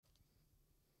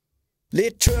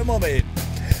Lidt tømmermænd.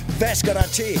 Hvad skal der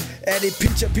til? Er det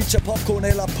pizza, popcorn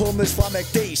eller pommes fra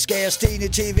McD? Skal jeg stene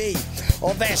tv?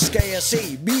 Og hvad skal jeg se?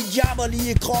 Min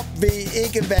jammerlige krop ved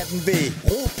ikke, hvad den vil.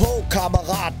 Ro på,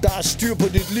 kammerat, der er styr på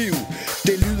dit liv.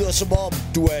 Det lyder som om,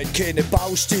 du er en kende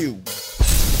bagstiv.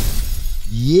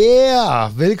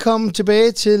 Yeah! Velkommen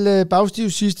tilbage til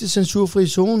Bagstivs sidste censurfri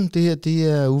zone. Det her,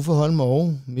 det er Uffe Holm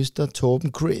og Mr.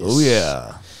 Torben Chris. Oh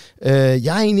yeah.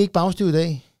 Jeg er egentlig ikke bagstiv i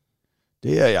dag.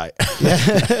 Det er jeg.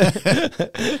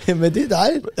 Men det er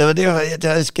dejligt.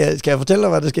 Jamen, skal jeg fortælle dig,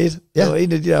 hvad der skete? Ja. Det var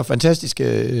en af de der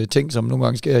fantastiske ting, som nogle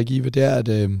gange sker i Give. Det er, at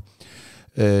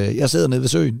jeg sidder nede ved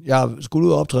søen. Jeg skulle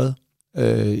ud og optræde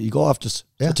i går aftes.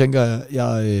 Ja. Så tænker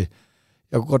jeg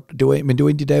kunne godt, det var en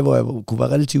af de dage, hvor jeg kunne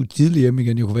være relativt tidlig hjemme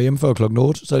igen. Jeg kunne være hjemme før klokken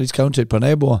 8. Så har de skrevet til et par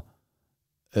naboer.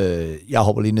 Jeg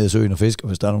hopper lige ned i søen og fisker.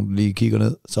 Hvis der er nogen, der lige kigger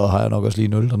ned, så har jeg nok også lige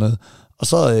en øl dernede. Og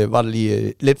så var der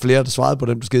lige lidt flere, der svarede på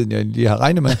den besked, jeg lige har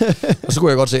regnet med. Og så kunne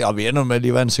jeg godt se, at vi ender med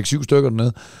lige være en 6-7 stykker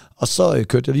dernede. Og så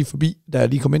kørte jeg lige forbi. Da jeg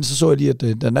lige kom ind, så så jeg lige, at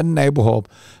den anden nabo heroppe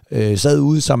sad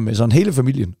ude sammen med sådan hele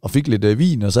familien og fik lidt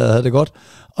vin og sad og havde det godt.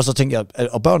 Og så tænkte jeg,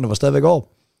 og børnene var stadigvæk over.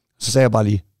 Så sagde jeg bare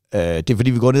lige, det er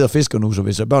fordi, vi går ned og fisker nu, så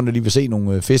hvis børnene lige vil se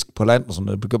nogle fisk på land, og sådan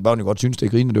noget, begynder børnene godt synes, det er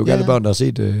griner. Det er jo alle børn, der har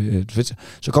set fisk.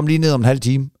 Så kom lige ned om en halv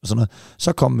time, og sådan noget.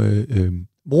 Så kom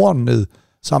moren ned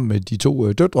sammen med de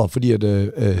to døtre, fordi at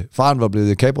faren var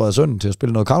blevet kapret af sønnen til at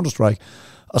spille noget Counter-Strike.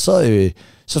 Og så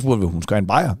spurgte vi, om hun skulle have en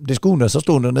bajer. Det skulle hun da. Så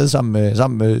stod hun dernede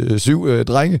sammen med 7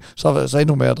 drenge. Så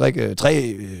endte hun med at drikke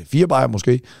 3-4 bajer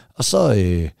måske. Og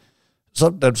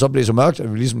da det så blev så mørkt,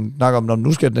 at vi ligesom snakker om,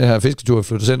 nu skal den her fisketur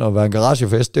flyttes ind og være en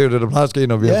garagefest. Det er jo det, der plejer at ske,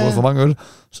 når vi har fået for mange øl.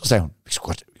 Så sagde hun, vi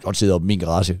skulle godt sidde oppe i min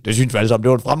garage. Det synes vi alle sammen, det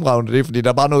var en fremragende det, fordi der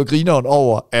er bare noget grineren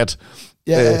over, at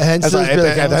han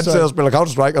sidder og spiller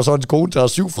Counter-Strike, og så hans kone tager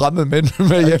 7 fremmede mænd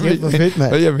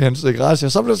med hjemme i hans garage.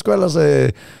 Så blev det sgu ellers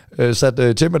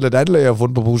sat til med lidt anlæg og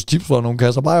fundet på pose chips for nogle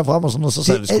kasser bajer frem og sådan, og så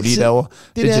sad vi sgu lige derovre.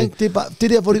 Det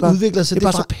der, hvor det udvikler sig, det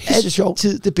er bare så pisse sjovt.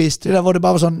 Altid det bedste. Det der, hvor det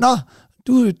bare var sådan,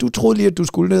 du troede lige, at du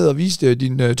skulle ned og vise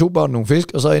dine 2 børn nogle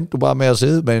fisk, og så endte du bare med at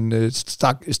sidde med en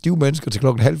stak stive mennesker til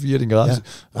 3:30 i din garage. Ja.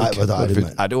 Nej, hvor dejligt,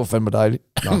 mand. Nej, det var fandme dejligt.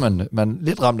 Man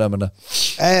lidt ramt af man der.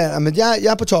 Ja, men jeg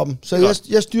er på toppen, så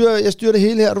jeg styrer det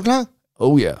hele her. Er du klar?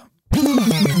 Oh yeah.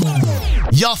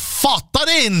 Jeg fatter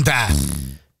det inte!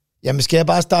 Jamen, skal jeg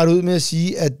bare starte ud med at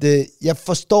sige, at jeg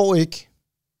forstår ikke,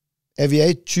 at vi er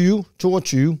i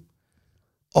 2022,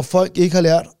 og folk ikke har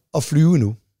lært at flyve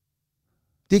endnu.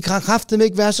 Det kan kraftedeme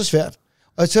ikke være så svært.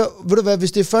 Og så, ved du hvad,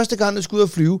 hvis det er første gang, du skal ud og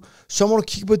flyve, så må du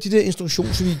kigge på de der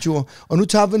instruktionsvideoer. Og nu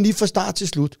tager vi den lige fra start til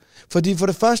slut. Fordi for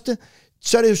det første,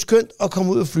 så er det jo skønt at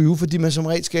komme ud og flyve, fordi man som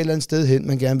regel skal et eller andet sted hen,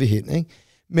 man gerne vil hen.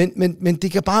 Ikke? Men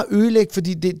det kan bare ødelægge,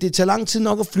 fordi det tager lang tid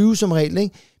nok at flyve som regel.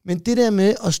 Ikke? Men det der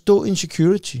med at stå in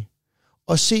security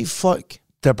og se folk,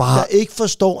 der ikke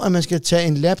forstår, at man skal tage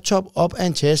en laptop op af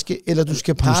en taske, eller du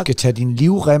skal pakke... Du skal tage din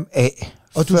livrem af,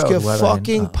 og du skal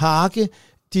fucking pakke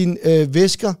dine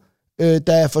væsker,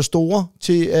 der er for store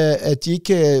til, at de ikke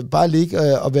kan bare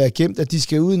ligge og være gemt, at de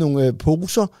skal ud i nogle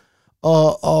poser,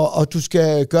 og du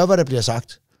skal gøre, hvad der bliver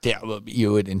sagt. Det er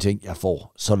jo en ting, jeg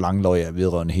får så langløg af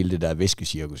vedrørende hele det der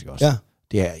væskecirkus, ikke også?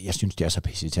 Ja. Jeg synes, det er så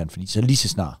pisseirriterende, fordi så lige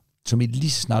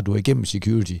så snart du er igennem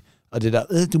security, og det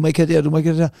der, du må ikke have det, du må ikke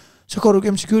have det der, så går du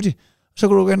igennem security, så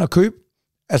går du ind og købe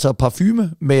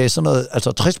parfume med sådan noget,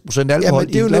 60% alkohol. Ja, men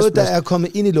det er jo noget, der er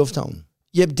kommet ind i lufthavnen.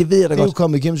 Jamen, det ved jeg da godt. Det er jo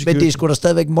kommet igennem security. Men det er sgu da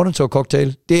stadigvæk en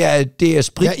monitor-cocktail. Det er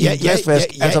sprit i en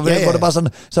glasflaske. Hvor det bare sådan,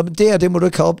 så det må du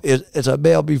ikke have op,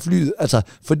 med op i flyet,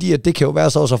 fordi at det kan jo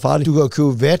være så farligt. Du kan jo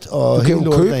købe vat og hele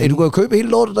lortet derinde. Du kan jo købe hele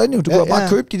lortet derinde. Du kan jo bare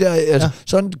købe de der,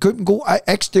 sådan købe en god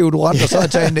Axe-deodorant, og så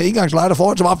tage en engangslejder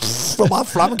foran, så bare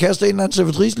flammekaste en eller anden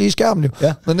servitrice lige i skærmen jo.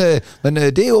 Ja. Men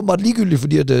det er jo åbenbart ligegyldigt,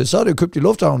 fordi at, så er det jo købt i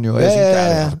lufthavnen jo. Jeg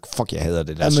hader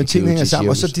det der. Ja, men ting hænger sammen.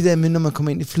 Og så de der med, når man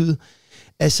kommer ind i flyet.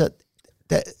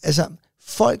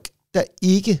 Folk, der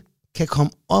ikke kan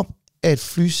komme op af et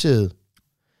flysæde,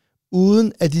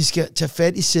 uden at de skal tage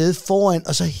fat i sædet foran,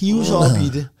 og så hive sig op i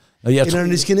det. Eller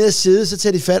når de skal ned og sidde, så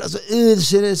tager de fat, og så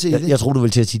sætter sig i det. Jeg tror, du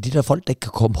vil til at sige, de der folk, der ikke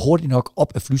kan komme hurtigt nok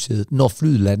op af flysædet, når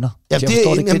flyet lander. Ja,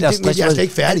 jeg er slet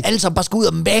ikke færdig. Alle sammen bare skal ud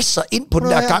og masse sig ind på den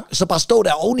der gang, så bare stå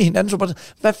der oven i hinanden. Så bare,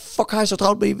 hvad fuck har I så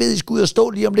travlt med? I ved, I skal ud og stå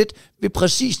lige om lidt ved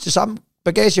præcis det samme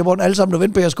bagage, hvor den alle sammen er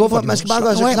vendt på jeres skuffer. Man skal bare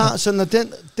gøre sig klar, så når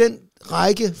den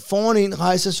række foran en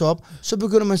rejser sig op, så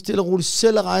begynder man stille og roligt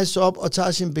selv at rejse sig op og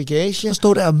tager sin bagage. Så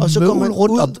står der og så går man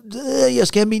rundt og jeg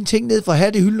skal have mine ting ned fra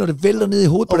hattehylden, når det vælter ned i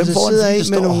hovedet på dem foran. Og så sidder en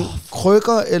med nogle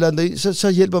krykker, eller så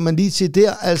hjælper man lige til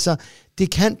der.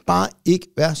 Det kan bare ikke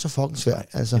være så fucking svært.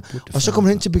 Og så kommer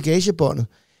man hen til bagagebåndet.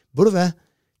 Ved du hvad?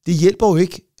 det hjælper jo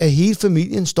ikke, at hele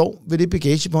familien står ved det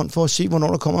bagagebånd for at se, hvornår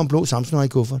der kommer en blå Samsonite i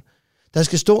kuffert. Der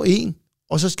skal stå en,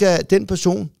 og så skal den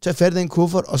person tage fat i den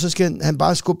kuffert, og så skal han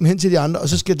bare skubbe den hen til de andre, og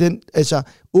så skal den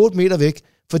 8 meter væk,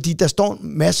 fordi der står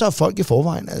masser af folk i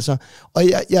forvejen. Altså. Og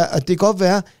det kan godt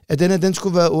være, at den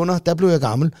skulle være under, der blev jeg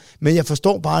gammel, men jeg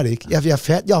forstår bare det ikke.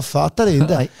 Jeg fatter det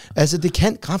endda. Altså, det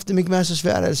kan kraftigt ikke være så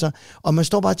svært, altså. Og man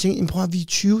står bare og tænker, prøv at vi er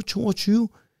 2022.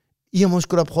 I har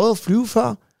måske da prøvet at flyve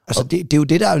før. Altså, det er jo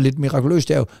det, der er lidt mirakuløst,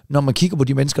 det er jo, når man kigger på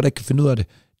de mennesker, der ikke kan finde ud af det.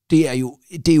 Det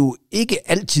er jo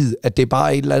ikke altid, at det er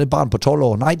bare et eller andet barn på 12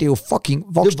 år. Nej, det er jo fucking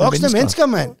voksne mennesker,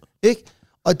 mand. Ikke?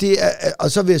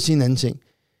 Og så vil jeg sige en anden ting.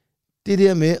 Det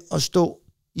der med at stå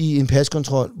i en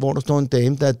paskontrol, hvor der står en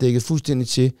dame, der er dækket fuldstændig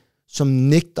til, som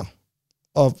nægter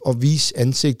at vise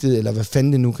ansigtet, eller hvad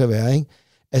fanden det nu kan være, ikke?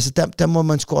 Altså, der må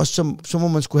man sgu også, så må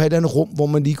man sgu have et andet rum, hvor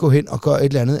man lige går hen og gør et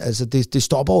eller andet. Altså, det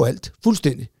stopper jo alt.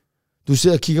 Fuldstændig. Du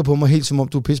sidder og kigger på mig helt som om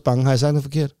du er pisse bange. Har jeg sagt noget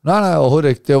forkert? Nej, overhovedet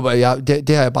ikke.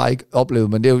 Det har jeg bare ikke oplevet,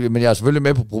 men jeg er selvfølgelig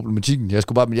med på problematikken.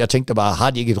 Jeg tænkte bare,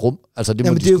 har de ikke et rum? Altså, det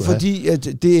må det er jo fordi, at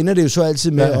det ender det jo så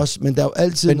altid med os, men der er jo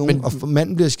altid nogen, og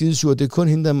manden bliver skidesur, det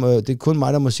er kun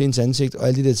mig, der må se ens ansigt, og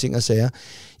alle de der ting og sager.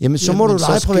 Jamen, så må du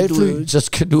lege privatfly. Så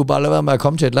skal du bare lade være med at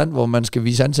komme til et land, hvor man skal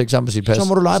vise ansigt sammen med sit pas. Så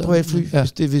må du lege privatfly,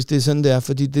 hvis det er sådan, det er.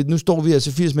 Fordi nu står vi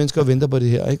altså 80 mennesker og venter på det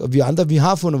her, ikke? Og vi andre, vi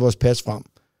har fundet vores pas frem.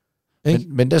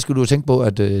 Men der skulle du tænke på,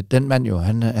 at den mand jo,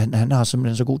 han har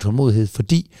simpelthen så god tålmodighed,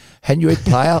 fordi han jo ikke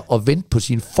plejer at vente på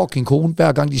sin fucking kone,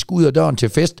 hver gang de skal ud af døren til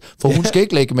fest, for hun skal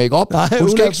ikke lægge make-up,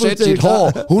 hun skal ikke sætte sit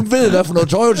hår, hun ved, hvad for noget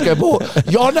tøj, hun skal på.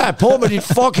 Jonna, på med dit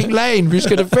fucking lagen, vi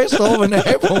skal til fest over ved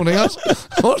naboen, ikke også?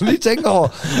 Hvor du lige tænker over.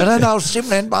 Men han har jo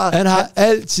simpelthen bare... Han har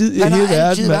altid i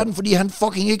hele verden, fordi han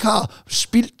fucking ikke har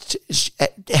spildt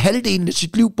halvdelen af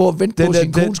sit liv på at vente på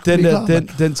sin kone.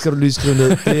 Den skal du lige skrive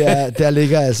ned. Der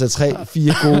ligger altså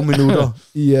 3-4 gode minutter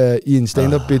i en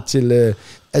stand-up bit til...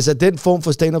 altså, den form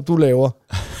for stand-up, du laver,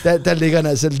 der ligger den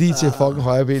altså lige til fucking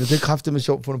højre ben. Det er kraftigt med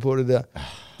sjovt fundet på det der.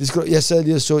 Jeg sad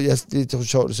lige og så... det var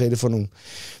sjovt, du sagde det for nogle...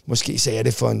 Måske sagde jeg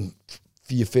det for en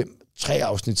 4-5-3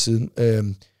 afsnit siden.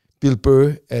 Bill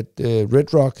Burr at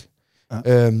Red Rock.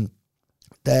 Ja.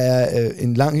 Der er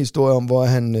en lang historie om, hvor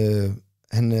der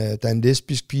er en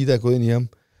lesbisk pige, der er gået ind i ham,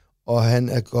 og han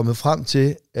er kommet frem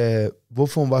til,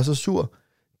 hvorfor hun var så sur.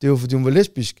 Det var, fordi hun var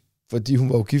lesbisk, fordi hun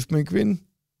var jo gift med en kvinde.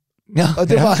 Ja, og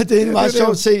det er meget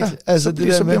sjovt set. Ja, altså, det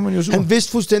der med, han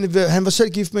vidste fuldstændig, han var selv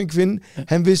gift med en kvinde,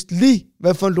 han vidste lige,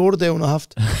 hvad for en lortedag hun har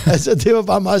haft. Altså, det var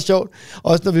bare meget sjovt.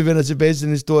 Også når vi vender tilbage til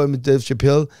den historie med Dave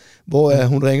Chappelle, hvor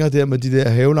hun ringer der med de der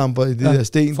havelamper i de der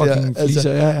sten der. Altså,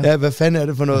 ja, hvad fanden er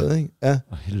det for noget, ikke? Ja.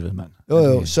 Helvede, mand.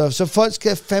 Jo. Så folk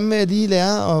skal fandme lige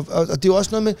lære, og det er jo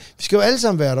også noget med, vi skal jo alle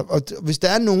sammen være der, og hvis der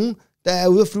er nogen, der er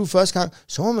ude at flyve første gang,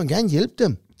 så må man gerne hjælpe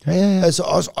dem. Ja. Altså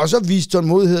også vise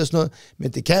tålmodighed og sådan noget,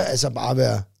 men det kan altså bare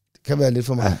være, det kan være lidt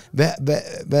for meget. Ja.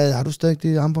 Hvad har du stadig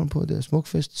det armbånd på, det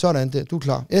smukfest? Sådan der, du er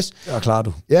klar. Yes. Jeg er klar,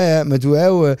 du. Ja, men du er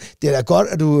jo, det er da godt,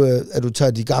 at du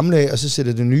tager de gamle af, og så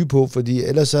sætter det nye på, fordi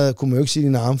ellers så kunne man jo ikke sige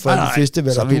dine arme for de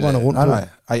festivaler, der du render rundt på. Nej,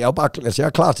 jeg er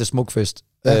klar til smukfest.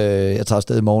 Ja. Jeg tager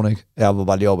afsted i morgen, ikke? Jeg var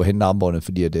bare lige oppe og hente armbåndet,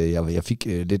 fordi at, jeg fik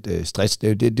lidt stress.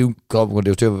 Det er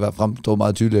jo til at være fremstå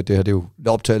meget tydeligt, at det her det er jo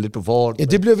optaget lidt på forhånd. Ja,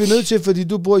 det bliver vi nødt til, fordi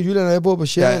du bor i Jylland, og jeg bor på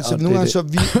Sjælland, så nogle gange så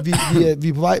vi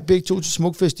er på vej begge to til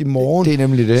smukfest i morgen. Det er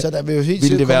nemlig det. Så der vil jo helt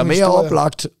Vil det være mere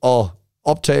oplagt at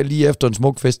optage lige efter en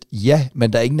smukfest? Ja,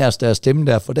 men der er ingen af os, der er stemme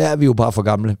der, for der er vi jo bare for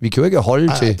gamle. Vi kan jo ikke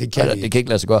holde til... Det kan ikke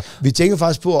lade sig gøre. Vi tænker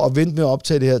faktisk på at vente med at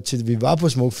optage det her, til vi var på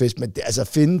smukfest, men det, altså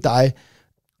finde dig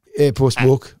på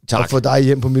smuk, og få dig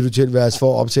hjem på mit hotelværelse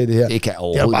for at optage det her. Det kan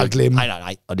overhovedet bare glemme.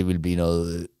 Nej. Og det vil blive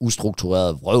noget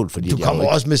ustruktureret vrøvl, fordi... Du kommer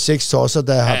også med 6 tosser,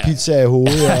 der har pizza i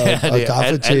hovedet, og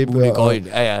gaffetape, og en,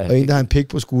 der har en pik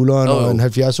på skulderen, og en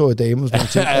 70-årig dame.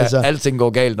 Altså, alting går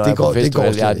galt, når jeg er på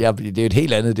festival. Det er et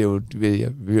helt andet. Det er jo,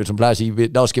 vi som plejer at sige,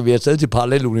 når skal vi afsted til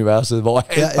paralleluniverset, hvor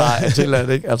alt bare er tilladt,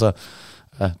 ikke? Altså,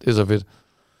 ja, det er så fedt.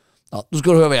 Nå, nu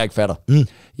skal du høre, hvad jeg ikke fatter.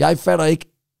 Jeg fatter ikke,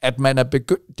 at man er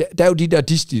begyndt... Der er jo de der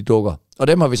Disney-dukker, og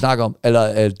dem har vi snakket om,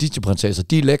 eller Disney-prinsesser,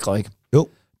 de er lækre, ikke? Jo.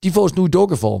 De får nu i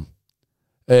dukkeform.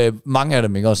 Mange af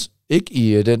dem, ikke også? Ikke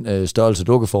i den størrelse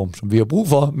dukkeform, som vi har brug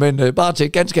for, men bare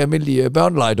til ganske almindelige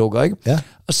børnelejedukker, ikke? Ja.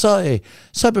 Og så har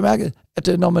jeg bemærket,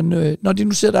 at når de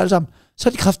nu sidder der alle sammen, så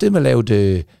er de kraftedeme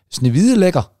lavet Snehvide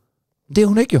lækker. Det er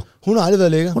hun ikke jo. Hun har aldrig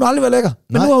været lækker.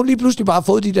 Men nu har hun lige pludselig bare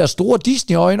fået de der store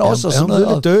Disney-øjne også, og sådan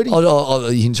noget.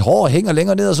 Og hendes hår hænger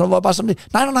længere ned, og sådan var bare sådan det.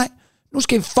 Nej. nu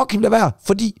skal I fucking lade være,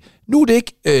 fordi nu er det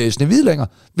ikke Snehvide længere.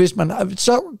 Hvis man,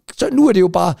 så nu er det jo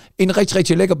bare en rigtig,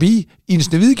 rigtig lækker pige i en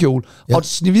Snehvide-kjole. Ja. Og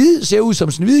Snehvide ser ud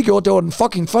som Snehvide gjorde. Det var den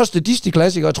fucking første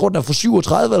Disney-klassiker. Jeg tror, den er fra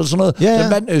 37 eller sådan noget. Ja.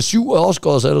 Den vandt 7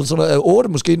 Oscars eller sådan noget. 8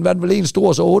 måske. Den vandt vel en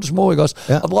stor, så 8 små, ikke også?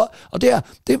 Ja. Og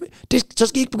så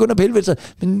skal I ikke begynde at pille ved sig.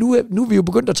 Men nu er vi jo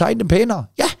begyndt at tegne dem pænere.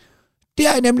 Ja, det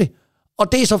er I nemlig.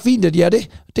 Og det er så fint, at de er det.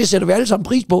 Det sætter vi alle sammen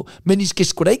pris på. Men I skal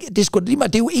sgu da ikke...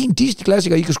 Det er jo en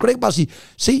Disney-klassiker. I kan sgu da ikke bare sige,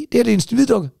 se, det er en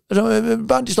Snehvide-dukke. Altså,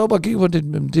 børn, de står bare og kigger på det.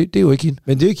 Det er jo ikke hende.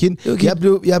 Men det er jo ikke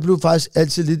hende. Jeg blev faktisk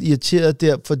altid lidt irriteret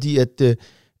der, fordi at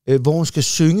hvor hun skal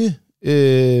synge,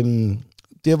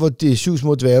 der hvor de 7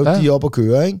 små dværge, de er oppe og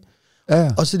kører, ikke?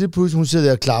 Ja. Og så det pludselig, hun sidder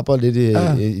der og klapper lidt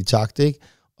i takt, ikke?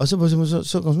 Og så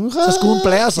skulle hun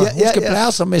blære sig. Hun skal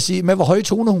blære sig med hvor høje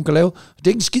toner hun kan lave. Det er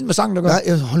ikke en skid med sangen, der gør.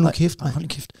 Nej, hold nu kæft, mand. Hold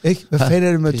kæft. Ikke? Hvad fanden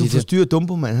er det med, at du forstyrrer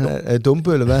Dumbo, mand?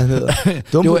 Dumbo, eller hvad han hedder?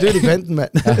 Dumbo, det er elefanten, mand.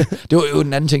 Ja. Det var jo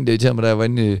en anden ting, der irriterede mig, da jeg var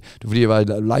inde. Det var fordi, jeg var i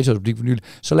legetøjsbutik for nylig.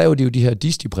 Så laver de jo de her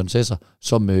Disney-prinsesser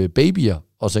som babyer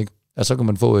også, ikke? Altså, så kan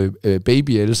man få baby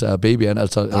Elsa og baby Anna,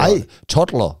 altså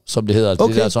toddler, som det hedder. Altså,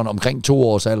 okay. Det der sådan omkring 2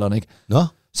 års alderen, ikke? Nå.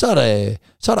 Så er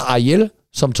der Ariel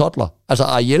som toddler. Altså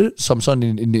Ariel som sådan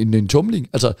en tumling.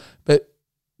 Altså,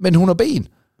 men hun har ben.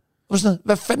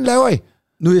 Hvad fanden laver I?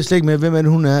 Nu er jeg slet ikke med, hvem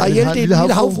hun er. Ariel, det er en lille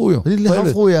havfru, jo. Lille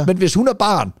havfru, ja. Men hvis hun er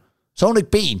barn, så har hun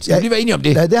ikke ben. Skal vi lige være enige om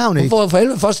det? Ja, det har hun ikke. Hun får for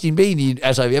helvede først sine ben i...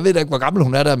 Altså, jeg ved da ikke, hvor gammel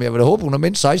hun er der, men jeg vil da håbe, hun er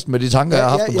mindst 16 med de tanker, jeg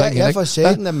har haft omkring hende. Ja, for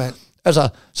satan, ja. Mand. Altså,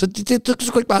 så det du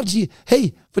skulle ikke bare sige, hey,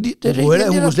 fordi...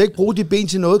 Hun kunne slet ikke bruge de ben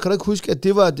til noget. Kan du ikke huske, at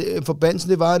det var forbandelsen,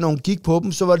 det var, når hun gik på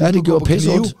dem, så var det... Ja, det gjorde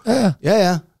pisse ondt.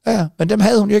 Ja, men dem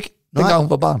havde hun jo ikke, dengang hun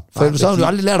var barn. For så havde hun jo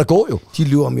aldrig lært at gå, jo. De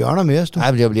løber om hjørner med os, du.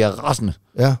 Nej, men jeg bliver rasende.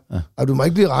 Ja. Og du må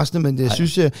ikke blive rasende, men det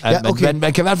synes jeg... Ja, okay.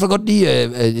 Man kan i hvert fald godt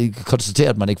lige konstatere,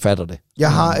 at man ikke fatter det.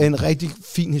 Jeg har en rigtig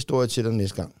fin historie til dig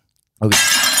næste gang. Okay.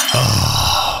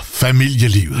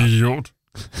 Familielivet. Idiot.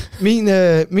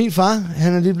 Min far,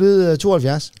 han er lige blevet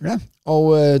 72. Ja.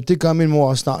 Og det gør min mor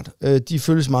også snart. De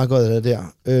følges meget godt der.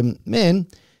 Men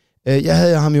jeg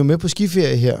havde ham jo med på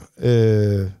skiferie her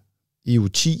i uge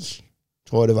 10,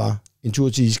 tror jeg det var. En tur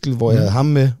til Iskel, hvor jeg havde ham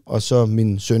med, og så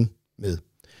min søn med.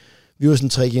 Vi var sådan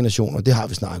 3 generationer, det har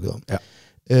vi snakket om.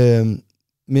 Ja.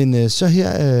 Men så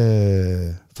her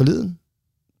forleden,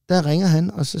 der ringer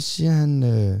han, og så siger han,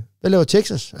 hvad laver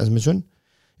Texas, altså min søn?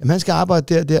 Jamen, han skal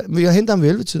arbejde der. Jeg henter ham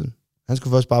ved 11-tiden. Han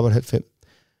skulle først bare arbejde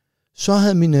 4:30. Så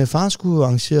havde min far skulle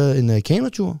arrangere en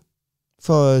kanotur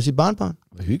for sit barnbarn.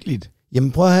 Hvor hyggeligt.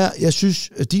 Jamen, prøv her. Jeg synes,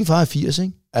 at din far er 80,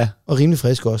 ikke? Ja. Og rimelig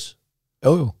frisk også.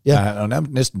 Jo. Ja. Han er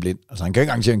nærmest næsten blind. Altså, han kan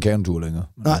ikke arrangere en kanotur længere.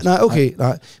 Nej, okay.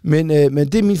 Nej. Men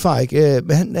det er min far ikke.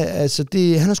 Han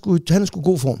er sgu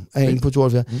god form, er inde på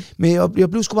 72. Men jeg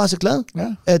blev sgu bare så glad,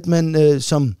 at man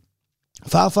som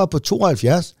farfar på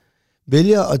 72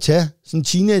 vælger at tage sådan en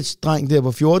teenage-dreng der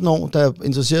på 14 år, der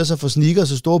interesserer sig for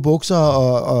sneakers og store bukser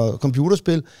og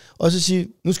computerspil, og så sige,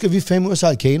 nu skal vi 5 ud og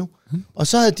sejle kano. Og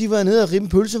så havde de været nede og rive en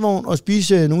pølsevogn og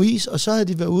spise nogle is, og så havde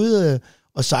de været ude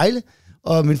og sejle.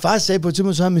 Og min far sagde på et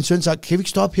tidspunkt, så havde min søn sagt, kan vi ikke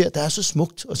stoppe her? Der er så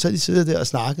smukt. Og så havde de siddet der og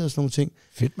snakket og sådan nogle ting.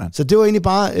 Fedt, mand. Så det var egentlig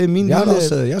bare min det har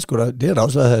da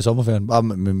også været her i sommerferien, bare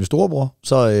med min storebror.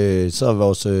 Så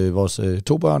vores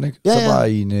 2 børn, ikke? Ja. Så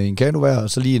bare i en kano hver, og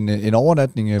så lige en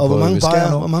overnatning og på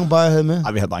Skærn. Hvor mange bajer havde med?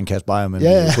 Nej, vi havde bare en kasse bajer, men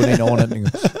kun en overnatning.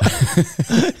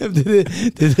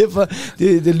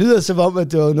 det lyder som om,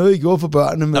 at det var noget, I gjorde for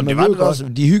børnene. Men det var det også.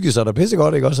 De hyggede sig da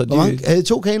pissegodt, ikke også? Havde I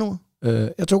 2 kanoer?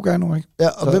 Jeg 2 kanoer, ikke? Ja,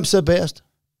 og hvem sidder bagerst?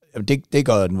 Jamen, det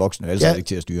gør den voksne, ellers er det ikke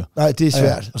til at styre. Nej, det er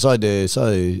svært. Og så er det,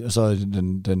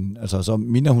 så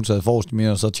Mina, hun sad forrest med,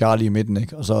 og så Charlie i midten,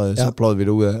 ikke? Og så pløjede vi det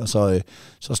ud af, og så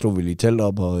slog vi lige telt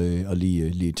op, og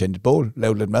lige tændte et bål,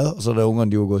 lavede lidt mad, og så da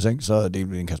ungerne, de var gået i seng, så det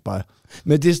blev en kasse bajer.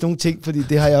 Men det er sådan nogle ting, fordi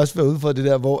det har jeg også været ude for, det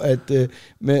der, hvor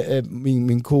at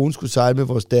min kone skulle sejle med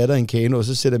vores datter i en kano, og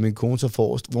så sætter min kone sig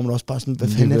forrest, hvor man også bare sådan, hvad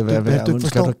fanden er det, du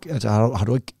forstår? Har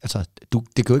du ikke, altså,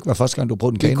 det kan jo ikke være første gang, du har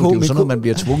prøvet en kano, det er jo sådan noget, man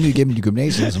bliver tvunget igennem i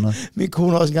gymnasiet og sådan noget. Min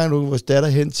kone også engang lukket vores datter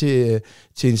hen til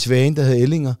en svane, der hedder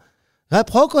Ellinger. Nej,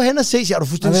 prøv at gå hen og se, jeg er du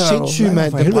fuldstændig sindssyg,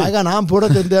 mand. Den brækker en arm på dig,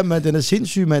 den der, mand. Den er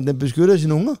sindssyg, mand. Den beskytter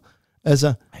sine unger.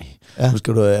 Altså. Nu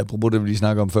skal du, apropos det, vi lige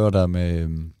snakker om før, der med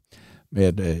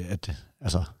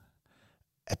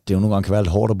at det jo nogle gange kan være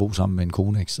lidt hårdt at bo sammen med en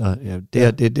kone, ikke? Så det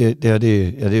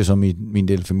er jo så min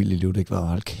del af familieliv. Det ikke var,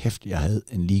 hold kæft, jeg havde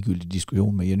en ligegyldig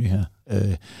diskussion med Jenny her.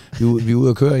 Vi er ude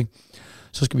at køre, ikke?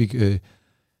 Så skal vi...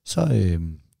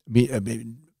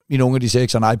 Mine unger, de ser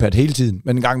ikke sådan en iPad hele tiden,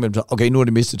 men en gang imellem så, okay, nu er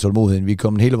det mistet tålmodigheden, vi er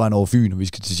kommet hele vejen over Fyn, og vi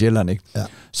skal til Sjælland, ikke? Ja.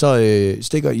 Så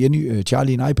stikker Jenny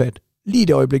Charlie en iPad, lige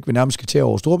det øjeblik, vi nærmest skal til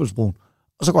over Storebæltsbroen,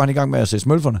 og så går han i gang med at se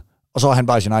smølferne, og så er han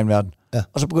bare i sin egen verden. Ja.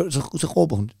 Og så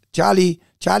råber hun,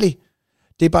 Charlie,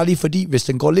 det er bare lige fordi, hvis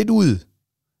den går lidt ud,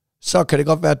 så kan det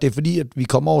godt være, at det er fordi, at vi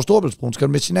kommer over Storebæltsbroen, skal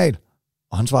du med signal?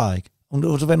 Og han svarer ikke.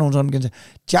 Så vender hun sådan igen.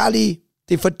 Charlie,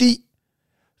 det er fordi,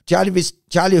 hvis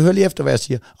Charlie hører lige efter, hvad jeg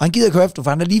siger, og han gider ikke høre efter, for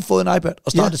han har lige fået en iPad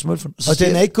og startet smartphone. Og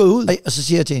den er ikke gået ud. Og så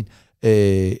siger jeg til hende,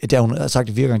 der hun har sagt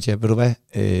det 4 gange til jer, ved du hvad,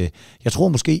 jeg tror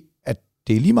måske, at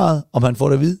det er lige meget, om han får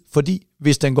det at vide, fordi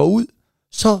hvis den går ud,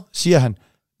 så siger han,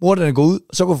 mor, den er gået ud,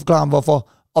 så kan du forklare ham, hvorfor.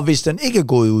 Og hvis den ikke er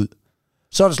gået ud,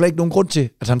 så er der slet ikke nogen grund til,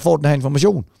 at han får den her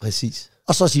information. Præcis.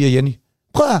 Og så siger Jenny,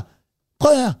 prøv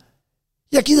her.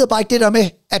 Jeg gider bare ikke det der med,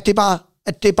 at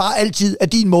det bare altid er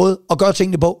din måde at gøre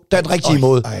tingene på. Det er den rigtige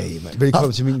måde. Man.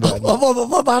 Velkommen til min verden. Og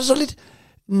hvor var det så lidt?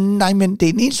 Nej, men det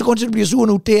er den eneste grund til, at du bliver sur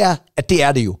nu, det er, at det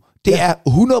er det jo. Det er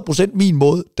 100% min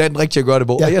måde, der er den rigtige at gøre det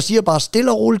på. Ja. Og jeg siger bare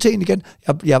stille og roligt til hende igen.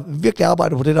 Jeg virkelig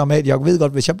arbejder på det der med, at jeg ved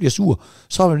godt, hvis jeg bliver sur,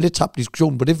 så har man lidt tabt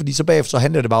diskussionen på det, fordi så bagefter så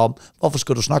handler det bare om, hvorfor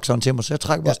skal du snakke sådan til mig? Så jeg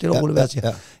trækker bare stille og roligt, hvad jeg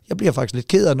siger. Jeg bliver faktisk lidt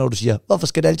ked af, når du siger, hvorfor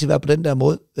skal det altid være på den der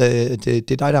måde? Det er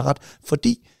dig, der har ret.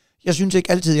 Fordi jeg synes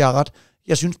ikke altid, jeg har ret.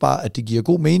 Jeg synes bare, at det giver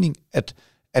god mening,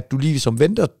 at du lige som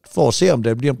venter for at se, om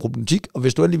der bliver en problematik, og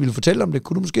hvis du endelig ville fortælle om det,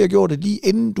 kunne du måske have gjort det lige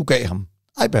inden du gav ham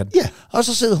iPad. Ja. Og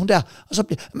så sidder hun der, og så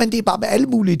bliver, men det er bare med alle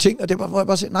mulige ting, og det er bare, hvor jeg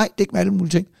bare siger, nej, det er ikke med alle mulige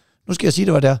ting. Nu skal jeg sige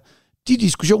det, hvad det er. De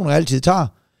diskussioner, jeg altid tager,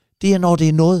 det er, når det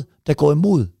er noget, der går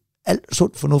imod al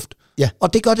sund fornuft. Ja.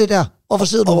 Og det gør det der. Hvorfor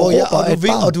sidder du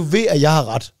og du ved, at jeg har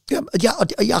ret. Ja,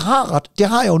 og jeg har ret. Det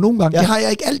har jeg jo nogle gange. Ja. Det har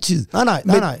jeg ikke altid.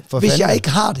 Nej. Hvis jeg ikke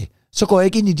har det, så går jeg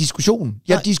ikke ind i diskussionen.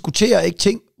 Jeg diskuterer ikke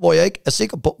ting, hvor jeg ikke er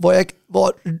sikker på,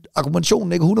 hvor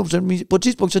argumentationen ikke er 100% min. På et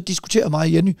tidspunkt, så diskuterer mig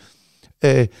og Jenny.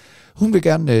 Hun vil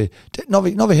gerne,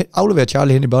 når vi afleverer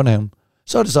Charlie hen i børnehaven,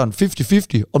 så er det sådan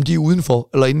 50-50, om de er udenfor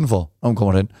eller indenfor, når hun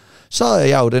kommer den. Så er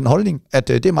jeg jo den holdning, at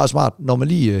det er meget smart, når man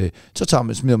lige, så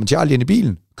smider man Charlie ind i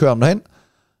bilen, kører ham derhen,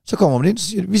 så kommer man ind, så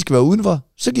siger, vi skal være udenfor,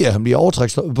 så giver jeg ham lige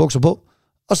overtræksbukser på,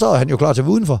 og så er han jo klar til at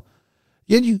være udenfor.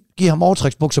 Jenny giver ham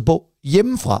overtræksbukser på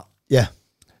hjemmefra. Ja.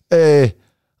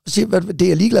 Så siger, det er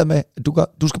jeg ligeglad med,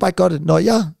 du skal bare ikke gøre det, når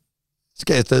jeg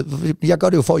skal afsted. Jeg gør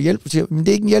det jo for at hjælpe, siger, men det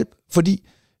er ikke en hjælp, fordi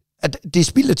at det er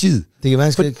spild af tid. Det kan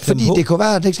være, fordi det kan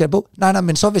være, at det ikke skal på. Nej,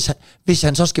 men så hvis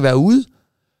han så skal være ude,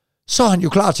 så er han jo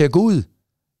klar til at gå ud.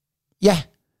 Ja,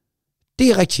 det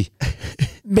er rigtigt.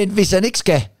 Men hvis han ikke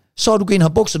skal, så er du givet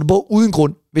ham bukserne på uden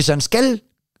grund. Hvis han skal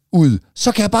ud,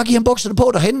 så kan jeg bare give ham bukserne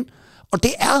på derhen. Og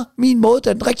det er min måde, der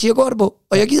er den rigtige at gøre det på.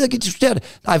 Og jeg gider ikke diskutere det.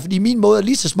 Nej, fordi min måde er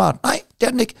lige så smart. Nej, det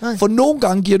er den ikke. Nej. For nogle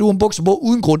gange giver du ham bukser på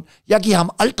uden grund. Jeg giver ham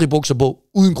aldrig bukser på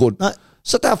uden grund. Nej.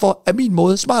 Så derfor er min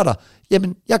måde smartere.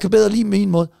 Jamen, jeg kan bedre lide min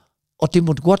måde. Og det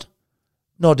må du godt,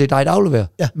 når det er dig, der afleverer.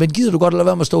 Ja. Men gider du godt lade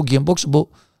være med at stå og give ham bukser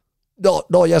på,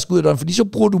 når jeg skal ud af døren? Fordi så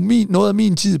bruger du noget af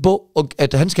min tid på,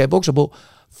 at han skal have bukser på.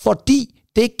 Fordi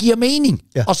det ikke giver mening.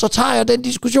 Ja. Og så tager jeg den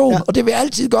diskussion, og det vil jeg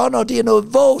altid gøre, når det er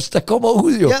noget vås, der kommer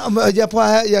ud jo. Ja,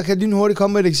 og jeg kan lige hurtigt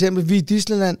komme med et eksempel. Vi i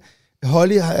Disneyland,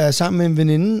 Holly er sammen med en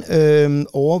veninde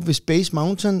over ved Space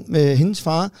Mountain med hendes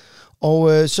far,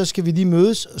 og så skal vi lige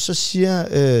mødes, og så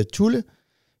siger Tulle,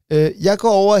 jeg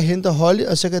går over og henter Holly,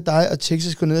 og så kan dig og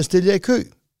Texas gå ned og stille jer i kø.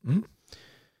 Mm.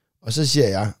 Og så siger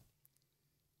jeg,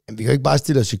 jamen, vi kan jo ikke bare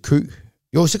stille os i kø.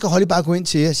 Jo, så kan Holly bare gå ind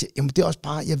til jer og sige, jamen det er også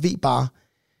bare, jeg ved bare,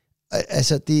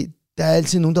 altså der er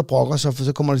altid nogen, der brokker sig, for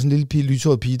så kommer der sådan en lille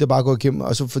lyshåret pige, der bare går igennem,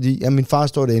 og så fordi, ja, min far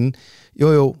står derinde.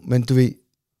 Jo, men du ved,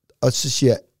 og så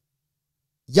siger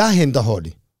jeg henter Holly,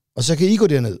 og så kan I gå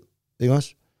derned, ikke også?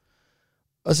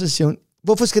 Og så siger hun,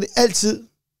 hvorfor skal du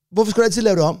altid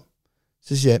lave det om?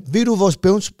 Så siger jeg, ved du,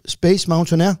 hvor Space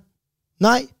Mountain er?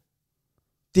 Nej,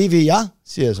 det ved jeg,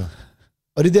 siger jeg så.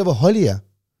 Og det er der, hvor Holly er.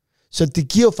 Så det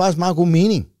giver jo faktisk meget god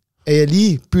mening, at jeg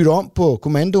lige bytter om på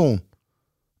kommandoen.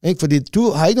 Ikke? Fordi du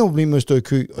har ikke noget problem med at stå i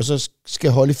kø, og så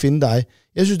skal Holly finde dig.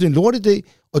 Jeg synes, det er en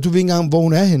lortidé, og du ved ikke engang, hvor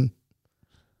hun er henne.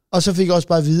 Og så fik jeg også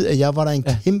bare at vide, at jeg var der en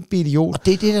kæmpe idiot. Og,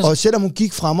 det, og selvom hun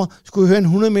gik fra mig, skulle jeg høre en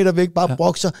 100 meter væk, bare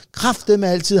brokke sig. Kraftede med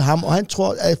altid ham, og han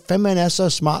tror, at fandme er så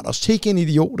smart, og sikke en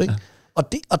idiot, ikke? Ja.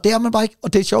 Og det er man bare ikke.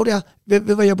 Og det er sjovt, det er. Ved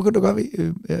hvad jeg begyndte at gøre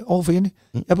over for Jenny?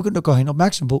 Jeg begyndte at gøre hende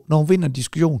opmærksom på, når hun vinder en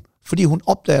diskussion. Fordi hun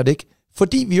opdager det ikke.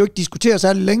 Fordi vi jo ikke diskuterer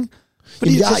særlig længe.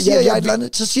 Fordi så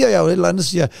siger jeg jo et eller andet,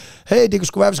 siger, hey, det kunne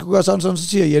sgu være, vi skulle gøre sådan, så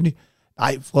siger Jenny,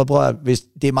 nej, prøv, hvis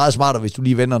det er meget smartere, hvis du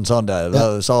lige vender den sådan der,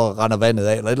 eller så render vandet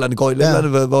af, eller et eller andet går, eller et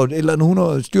eller andet, hvor et eller andet hun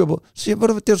har styr på, så siger jeg,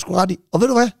 det er du sgu ret i. Og ved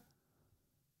du hvad?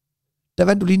 Der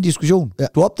vandt du lige en diskussion. Ja.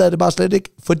 Du opdagede det bare slet ikke,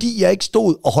 fordi jeg ikke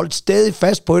stod og holdt stadig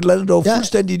fast på et eller andet, der var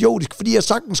fuldstændig idiotisk, fordi jeg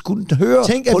sagtens kunne høre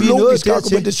på logisk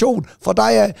argumentation for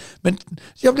dig. Men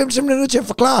jeg blev simpelthen nødt til at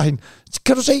forklare hende.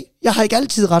 Kan du se, jeg har ikke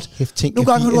altid ret.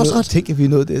 Nogle gange har du også ret. Tænk, at vi er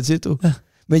nået dertil, du. Ja.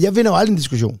 Men jeg vinder jo aldrig en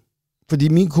diskussion, fordi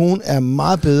min kone er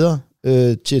meget bedre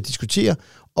til at diskutere,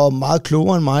 og meget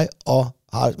klogere end mig, og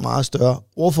har et meget større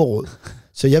ordforråd.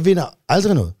 Så jeg vinder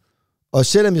aldrig noget. Og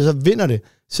selvom jeg så vinder det,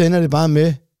 så ender det bare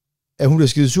med, at hun bliver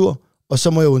skide sur, og så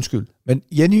må jeg undskylde. Men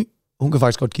Jenny, hun kan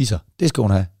faktisk godt give sig. Det skal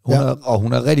hun have. Og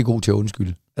hun er rigtig god til at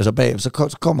undskylde. Altså bagefter,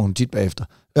 så kommer hun tit bagefter.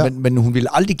 Ja. Men hun vil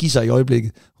aldrig give sig i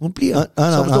øjeblikket. Hun bliver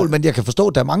så forståelig. Men jeg kan forstå,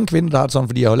 at der er mange kvinder, der har det sådan,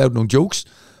 fordi jeg har lavet nogle jokes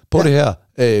på det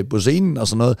her, på scenen og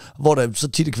sådan noget, hvor der så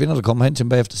tit er kvinder, der kommer hen til mig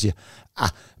bagefter og siger,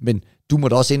 men du må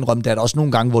da også indrømme, der er der også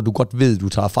nogle gange, hvor du godt ved, du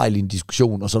tager fejl i en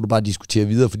diskussion, og så du bare diskuterer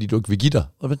videre, fordi du ikke vil give dig.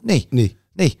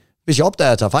 Nej. Hvis jeg opdager,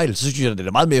 at jeg tager fejl, så synes jeg, at det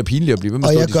er meget mere pinligt at blive ved med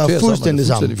at stå og diskutere. Og jeg gør fuldstændig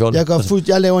sammen.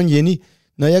 Jeg laver en Jenny.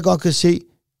 Når jeg godt kan se,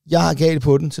 jeg har galt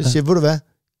på den, så siger jeg, ved du hvad,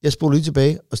 jeg spoler lige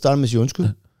tilbage og starter med at sige undskyld,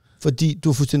 fordi du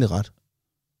har fuldstændig ret.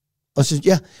 Og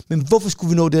så, men hvorfor skulle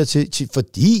vi nå dertil?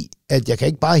 Fordi, at jeg kan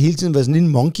ikke bare hele tiden være sådan en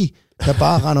monkey, der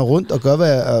bare render rundt og gør,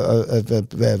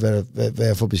 hvad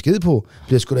jeg får besked på.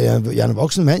 Jeg er en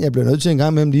voksen mand, jeg bliver nødt til en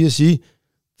gang med ham lige at sige,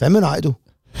 fandme nej du.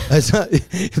 Altså,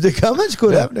 det gør man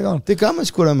sgu da. Ja, det gør man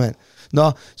sgu da, mand.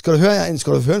 Nå, skal du høre en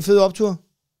fed optur?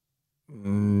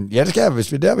 Ja, det skal jeg.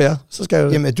 Hvis vi der vil, så skal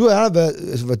jeg. Jamen, du er der været...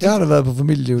 Altså, jeg har da været på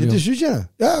familieliv. Det synes jeg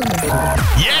da. Ja, okay.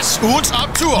 Yes, ugens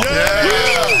optur!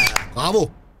 Yeah! Bravo!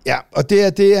 Ja, og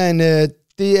det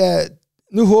er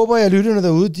nu håber jeg, at lytterne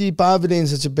derude, de bare vil læne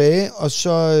sig tilbage, og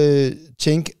så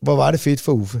tænke, hvor var det fedt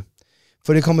for Uffe.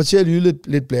 For det kommer til at lyde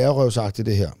lidt blærerøvsagtigt,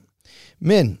 det her.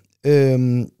 Men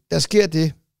der sker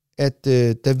det, at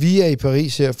da vi er i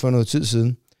Paris her for noget tid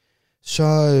siden,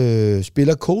 så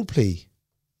spiller Coldplay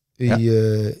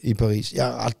i Paris. Jeg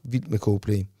er ret vild med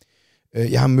Coldplay.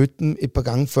 Jeg har mødt dem et par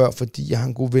gange før, fordi jeg har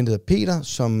en god ven, der hedder Peter,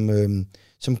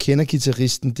 som kender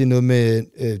guitaristen. Det er noget med,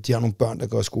 de har nogle børn, der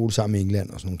går i skole sammen i England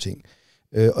og sådan nogle ting.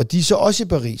 Og de er så også i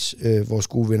Paris, vores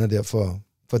gode venner der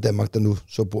for Danmark, der nu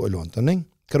så bor i London. Ikke?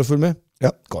 Kan du følge med? Ja.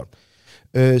 Godt.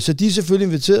 Så de er selvfølgelig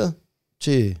inviteret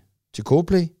til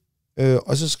Coldplay,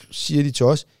 og så siger de til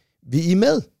os, vil I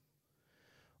med?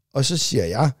 Og så siger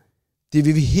jeg, det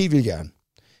vil vi helt vildt gerne.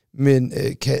 Men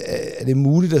er det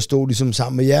muligt at stå ligesom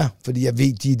sammen med jer? Fordi jeg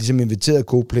ved, de er ligesom inviteret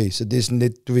Coldplay, så det er sådan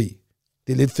lidt, du ved,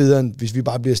 det er lidt federe, end hvis vi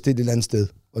bare bliver stillet et eller andet sted.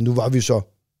 Og nu var vi så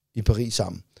i Paris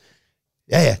sammen.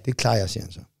 Ja, det klarer jeg, siger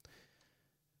han så.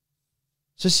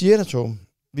 Så siger der, Torben,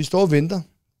 vi står og venter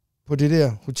på det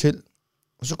der hotel,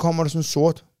 og så kommer der sådan en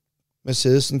sort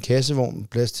Mercedes, en kassevogn med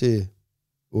plads til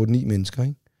 8-9 mennesker,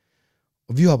 ikke?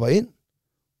 Og vi hopper ind,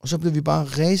 og så bliver vi bare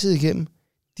ræset igennem,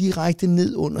 direkte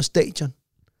ned under stadion.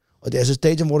 Og det er altså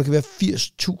stadion, hvor der kan være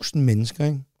 80.000 mennesker,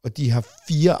 ikke? Og de har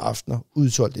 4 aftener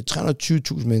udsolgt. Det er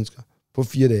 320.000 mennesker på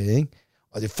 4 dage, ikke?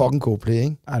 Og det er fucking Coldplay,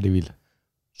 ikke? Det er vildt.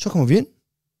 Så kommer vi ind,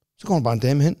 så kommer bare en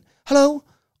dame hen. Hallo!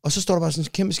 Og så står der bare sådan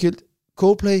et kæmpe skilt.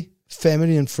 Coldplay,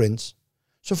 Family and Friends.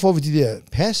 Så får vi de der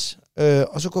pas,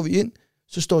 og så går vi ind.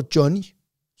 Så står Johnny,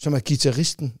 som er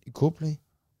guitaristen i Coldplay.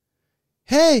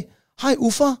 Hey, hi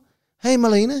Uffe. Hey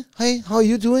Marlene. Hey, how are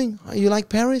you doing? You like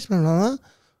Paris?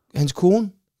 Hans kone,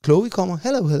 Chloe, kommer.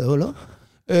 Hello.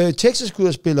 Texas skal ud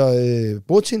og spiller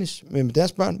bordtennis med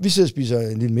deres børn. Vi sidder og spiser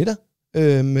en lille middag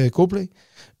med Coldplay.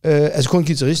 Altså kun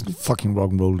guitaristen. Fucking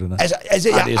rock'n'roll, det der. Altså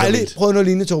jeg har aldrig prøvet noget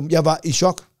lignende, Torben. Jeg var i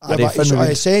chok. Og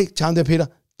jeg sagde til ham der, Peter,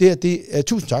 det er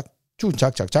tusind tak. Tusind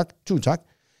tak.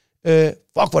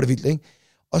 Fuck, hvor det vildt, ikke?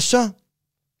 Og så,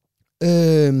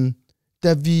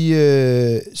 da vi,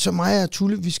 så mig og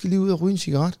Tulle, vi skal lige ud og ryge en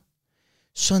cigaret,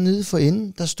 så nede for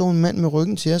enden, der står en mand med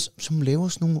ryggen til os, som laver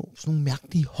sådan nogle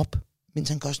mærkelige hop, mens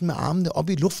han gør sådan med armene op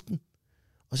i luften.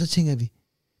 Og så tænker vi,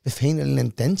 hvad fanden er det en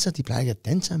danser, de plejer ikke at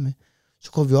danse med?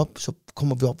 Så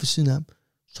kommer vi op ved siden af ham,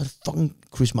 så er det fucking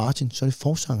Chris Martin, så er det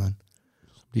forsangeren.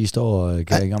 De står og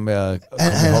kan ikke med at...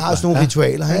 Han har sådan nogle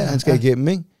ritualer, han skal igennem,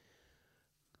 ikke?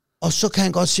 Og så kan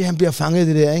han godt se, at han bliver fanget i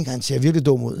det der, ikke? Han ser virkelig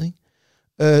dum ud, ikke?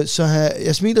 Så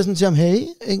jeg smiler sådan til ham, hey,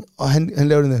 ikke? Og han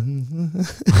laver det der.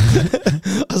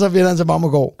 Og så vender han sig bare om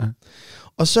og går.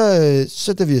 Og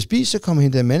så da vi har spist, så kommer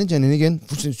hende der manageren ind igen,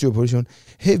 fuldstændig styr på det,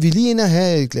 hey, vi er lige inde og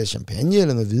have et glas champagne,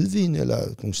 eller noget hvidvin, eller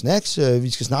nogle snacks, vi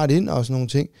skal snart ind, og sådan nogle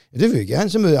ting. Ja, det vil jeg gerne.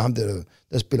 Så møder jeg ham,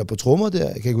 der spiller på trommer der,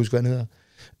 jeg kan ikke huske, hvad han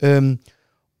hedder.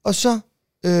 Og så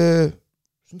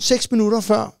 6 minutter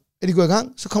før, at de går i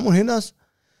gang, så kommer hun hen os,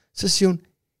 så siger hun,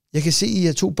 jeg kan se, I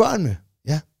har 2 børn med.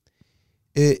 Ja.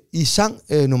 I sang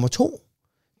nummer 2,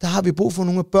 der har vi brug for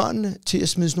nogle af børnene til at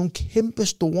smide sådan nogle kæmpe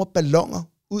store balloner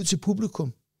ud til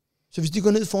publikum. Så hvis de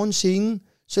går ned foran scenen,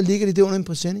 så ligger de der under en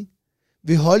præsending.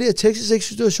 Vil Holly og Texas ikke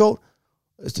synes, det var sjovt?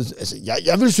 Altså,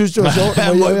 jeg ville synes, det var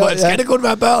sjovt. Skal det kun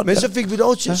være børn? Men så fik vi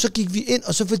lov til, så gik vi ind,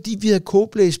 og så fordi vi havde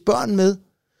Coldplays børn med,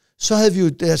 så havde vi jo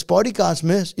deres bodyguards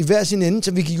med i hver sin ende,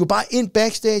 så vi gik jo bare ind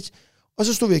backstage, og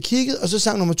så stod vi og kiggede, og så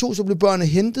sang nummer 2, så blev børnene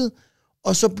hentet,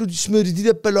 og så smed de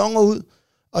der balloner ud,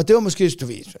 Og det var måske, du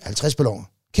ved, 50 balloner.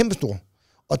 Kæmpe store.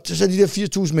 Og så de der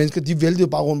 80.000 mennesker, de væltede jo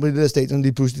bare rundt på det der stadion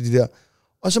lige pludselig, de der.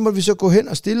 Og så måtte vi så gå hen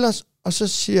og stille os, og så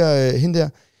siger hende der,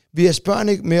 vil jeg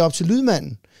spørge ikke med op til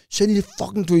lydmanden? Så er de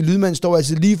fucking, lydmanden står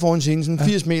altså lige foran scenen, sådan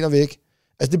 80 meter væk.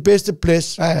 Altså det bedste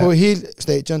plads på hele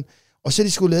stadion. Og så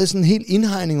de skulle lave sådan en hel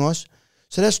indhegning også.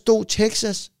 Så der stod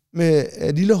Texas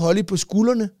med lille Holly på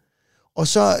skuldrene, og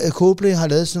så Coldplay har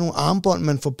lavet sådan nogle armbånd,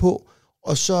 man får på,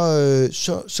 og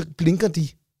så blinker de,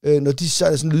 når de så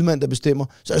er sådan en lydmand, der bestemmer.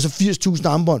 Så er der så 80.000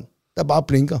 armbånd, der bare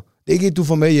blinker. Det er ikke et, du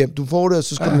får med hjem. Du får det, og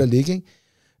så skal du lade ligge,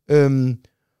 ikke?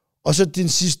 Og så den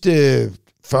sidste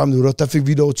 40 minutter, der fik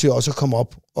vi lov til også at komme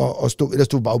op og stå, eller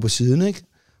stod bare på siden, ikke?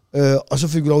 Og så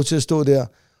fik vi lov til at stå der.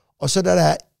 Og så der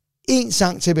er en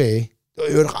sang tilbage. Det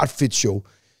var jo et ret fedt show.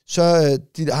 Så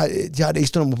de har et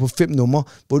ekstra nummer på 5 numre,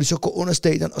 hvor de så går under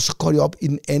stadion, og så går de op i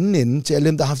den anden ende til alle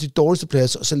dem, der har haft de dårligste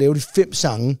pladser, og så laver de 5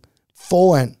 sange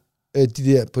foran de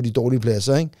der på de dårlige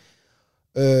pladser,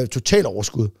 ikke? Total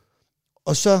overskud.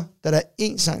 Og så, da der er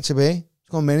en sang tilbage,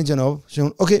 så kommer manageren op, og siger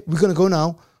hun, okay, we're gonna go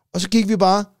now. Og så gik vi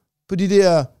bare på de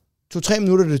der 2-3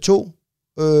 minutter, det tog,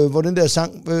 hvor den der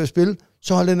sang spille,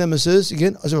 så holdt den der Mercedes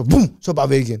igen, og så boom, så bare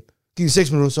væk igen. Gik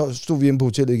 6 minutter, så stod vi hjemme på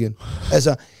hotellet igen.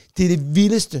 Altså, det er det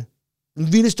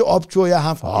vildeste optur, jeg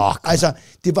har haft. Altså,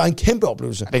 det var en kæmpe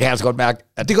oplevelse. Det kan jeg altså godt mærke.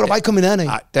 Det kan du bare ikke komme i nærheden af.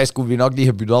 Nej, der skulle vi nok lige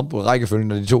have byttet om på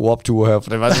rækkefølgen af de 2 opture her, for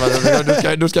det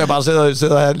var, nu skal jeg bare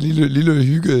sidde og have en lille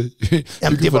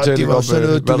hyggefortælling om,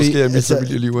 hvad der sker i mit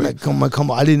familieliv. Man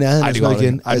kommer aldrig i nærheden af sådan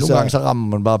igen. Nogle gange så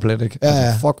rammer man bare plet, ikke?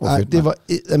 Ja, fuck, hvor fedt. Det var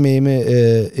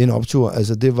eddermame en optur.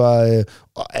 Altså, det var,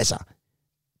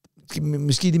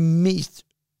 måske det mest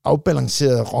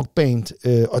afbalancerede rockband,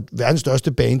 og verdens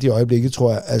største band i øjeblikket,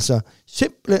 tror jeg. Altså,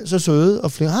 simpelthen så søde,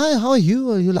 og flere, hi, how are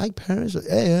you? You like Paris?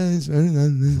 Ja, it's very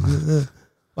nice.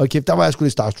 Og kæft, der var jeg sgu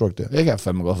lidt starstruck der. Det kan jeg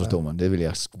fandme godt forstå, man. Det ville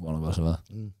jeg sgu godt også have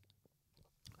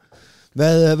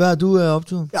været. Hvad har du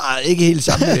optur? Jeg er ikke helt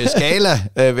samme skala,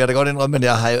 vil jeg da godt indrømme, men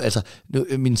jeg har jo, altså,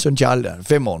 min søn Charlie er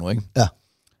 5 år nu, ikke? Ja.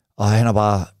 Og han har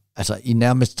bare, altså i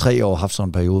nærmest 3 år haft sådan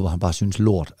en periode, hvor han bare synes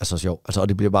lort er så sjov. Altså, og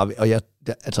det bliver bare, og jeg,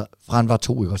 altså fra han var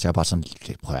 2, ikke, så jeg bare sådan,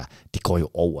 prøv at, det går jo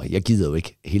over. Jeg gider jo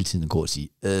ikke hele tiden gå og sige,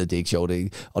 det er ikke sjovt, det er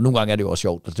ikke. Og nogle gange er det jo også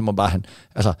sjovt, og det må bare han,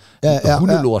 altså,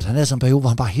 hundelort, han er sådan en periode, hvor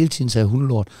han bare hele tiden sagde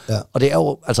hundelort. Ja. Og det er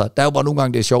jo, altså, der er jo bare nogle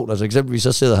gange, det er sjovt. Altså eksempelvis,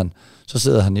 så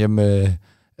sidder han hjemme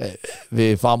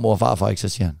ved farmor og farfar, ikke, så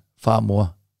siger han,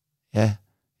 farmor, ja,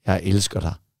 jeg elsker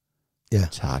dig. Ja.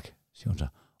 Tak, siger hun så.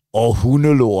 Og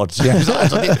hundelort, siger han.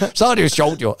 Så er det jo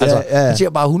sjovt jo. Altså, han siger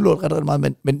bare hundelort ret meget,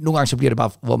 men nogle gange så bliver det bare,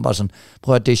 hvor man bare sådan,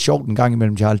 prøv at det er sjovt en gang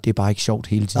imellem, Charles, det er bare ikke sjovt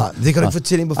hele tiden. Nej, det kan du ikke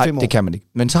fortælle på 5 år. det kan man ikke.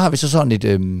 Men så har vi så sådan et,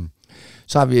 det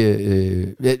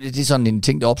er sådan en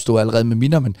ting, der opstod allerede med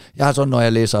minder, men jeg har sådan, når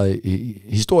jeg læser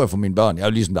historier for mine børn, jeg er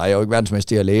jo ligesom dig, jeg er jo ikke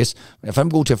verdensmester at læse, men jeg er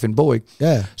fandme god til at finde bog, ikke?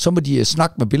 Ja. Så må de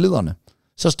snakke med billederne.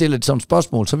 Så stiller de sådan et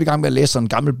spørgsmål, så er vi i gang med at læse sådan en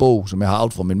gammel bog, som jeg har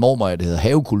arvet fra min mormor, det hedder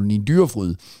Havekolonien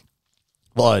Dyrefryd,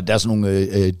 hvor der er sådan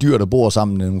nogle dyr, der bor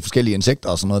sammen, nogle forskellige insekter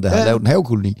og sådan noget, der har lavet en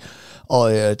havekoloni.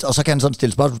 Og så kan han sådan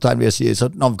stille spørgsmålstegn ved at sige, så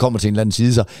når vi kommer til en eller anden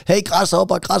side, så, hey, græs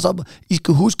op, I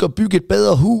skal huske at bygge et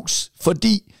bedre hus,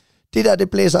 fordi det der, det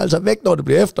blæser altså væk, når det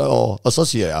bliver efterår. Og så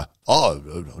siger jeg,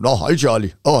 hej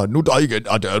Charlie, nu er der igen,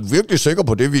 er du virkelig sikker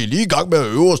på det, vi er lige i gang med at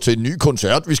øve os til en ny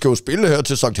koncert, vi skal jo spille her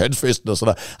til Sankt Hans-festen og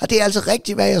sådan der. Og det er altså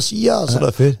rigtigt, hvad jeg siger, og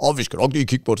sådan der. Vi skal nok lige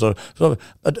kigge på det.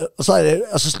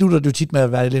 Og så slutter det jo tit med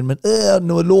at være lidt, men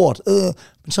noget lort.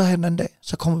 Men så her den anden dag,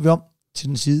 så kommer vi om til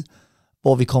den side,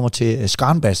 hvor vi kommer til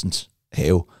Skarnbassens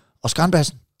have. Og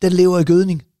Skarnbassen, den lever i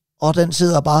gødning, og den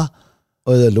sidder bare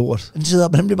og æder lort. Den sidder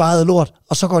nemlig bare og æder lort,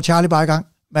 og så går Charlie bare i gang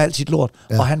med alt sit lort,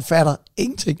 og han fatter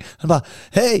ingenting. Han bare,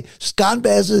 hey,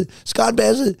 Skarnbasse,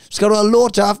 skal du have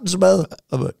lort til aftensmad?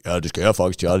 Ja, det skal jeg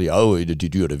faktisk, Charlie. Jeg er jo et af de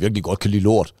dyr, der virkelig godt kan lide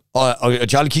lort. Og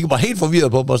Charlie kigger bare helt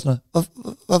forvirret på mig og sådan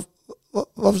noget.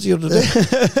 Hvorfor siger du det?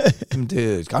 Jamen,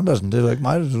 det er Skarnbassen, det er jo ikke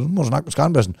mig, du må snakke med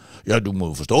Skarnbassen. Ja, du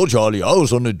må forstå, Charlie, jeg er jo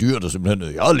sådan et dyr, der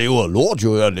simpelthen, jeg lever lort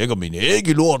jo, jeg lægger mine æg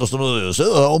i lort og sådan noget, jeg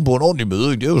sidder her oven på en ordentlig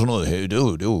møde, det er jo sådan noget, det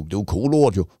er jo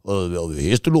kolort jo, og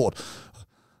hestelort.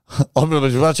 Og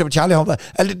Charlie,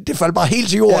 det faldt bare helt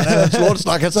til jorden, hans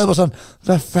lortesnak. Han sad bare sådan,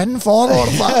 hvad fanden foregår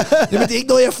der, far? Jamen, det er ikke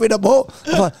noget, jeg finder på.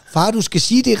 Far, du skal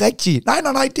sige det rigtigt.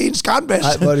 Nej, det er en skarnbasse.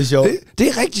 Nej, hvor er det sjovt. Det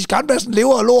er rigtigt, skarnbassen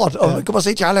lever af lort. Og man kan bare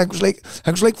se, Charlie, han kunne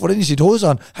slet ikke få den i sit hoved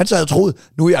sådan. Han sad og troede,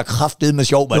 nu er jeg kraftedeme med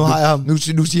sjov,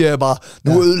 mand. Nu siger jeg bare,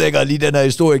 nu ødelægger jeg lige den her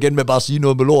historie igen med bare at sige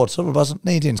noget med lort. Så var det bare sådan,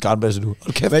 nej, det er en skarnbasse, du.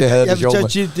 Og kæft, det havde det sjovt,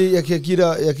 mand.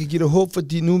 Jeg kan give dig håb,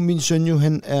 fordi nu min søn jo,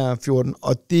 han er 14,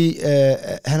 og det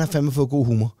han har fandme fået god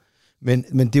humor.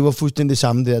 Men det var fuldstændig det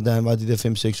samme der, da han var de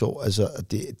der 5-6 år. Altså,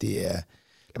 det er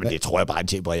Jamen, det tror jeg bare,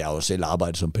 at jeg har jo selv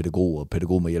arbejdet som pædagog, og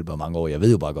pædagog med hjælp af mange år. Jeg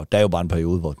ved jo bare godt, der er jo bare en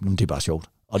periode, hvor nu det er bare sjovt.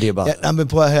 Og det er bare... Ja, men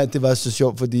prøv at høre, det var så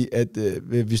sjovt, fordi at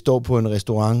vi står på en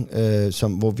restaurant,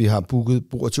 hvor vi har booket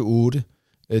bord til 8,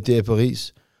 der i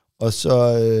Paris. Og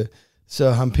så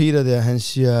ham Peter der, han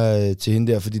siger til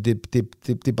hende der, fordi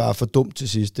det er bare for dumt til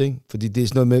sidst, ikke? Fordi det er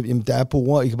sådan noget med, jamen der er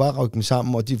bord, I kan bare rykke dem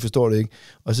sammen, og de forstår det ikke.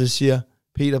 Og så siger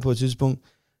Peter på et tidspunkt,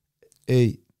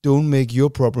 hey, don't make your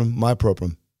problem my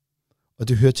problem. Og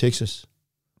det hører Texas.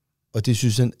 Og det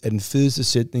synes han er den fedeste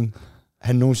sætning,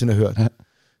 han nogensinde har hørt. Ja.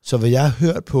 Så hvad jeg har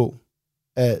hørt på,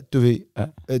 at du ved,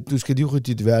 at du skal lige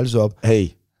rydde dit værelse op. Hey.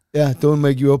 Ja, don't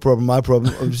make your problem my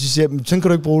problem. Og så siger jeg, sådan kan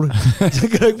du ikke bruge det. Sådan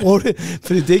kan du ikke bruge det.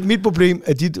 Fordi det er ikke mit problem,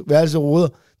 at dit værelse roder.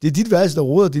 Det er dit værelse, der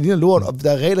roder. Det er din lort. Og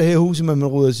der er regler her i huset, man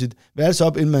roder sit værelse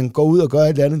op, inden man går ud og gør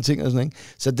et andet ting. Og sådan, ikke?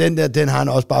 Så den har han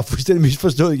også bare fuldstændig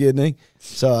misforstået igen. Ikke?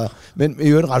 Så, men i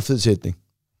øvrigt en ret fed sætning.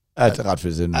 Ja, det er ret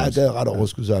fed sætning. Ja, det er ret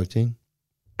overskudsagt, ikke?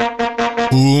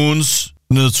 Ugens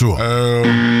nedtur.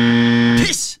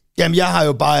 Pis! Jamen, jeg har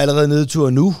jo bare allerede nedtur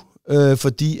nu,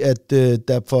 fordi at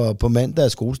der på mandag er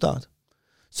skolestart.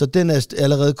 Så den er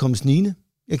allerede kommet snigende.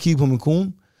 Jeg kigger på min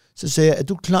kone, så sagde jeg, er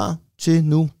du klar til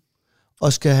nu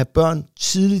at skal have børn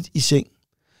tidligt i seng,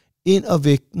 ind og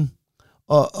vække dem,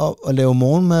 og lave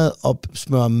morgenmad, og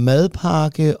smøre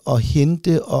madpakke, og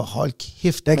hente, og hold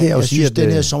kæft. Der kan jeg jo sige, synes, at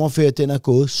den her sommerferie, den er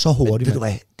gået så hurtigt. Ved du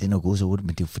hvad, den er gået så hurtigt,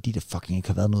 men det er jo fordi, der fucking ikke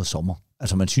har været noget sommer.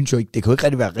 Altså man synes jo ikke, det kan jo ikke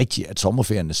rigtig være rigtigt, at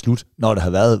sommerferien er slut, når der har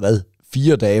været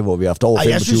 4 dage, hvor vi har haft over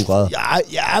 25 grader.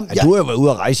 Du har jo været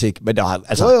ude at rejse, ikke? Men der har,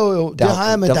 altså, jo, det har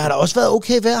jeg, men der har da også været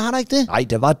okay vejr, har der ikke det? Nej,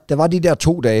 der var de der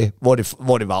 2 dage,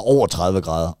 hvor det var over 30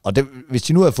 grader. Og det, hvis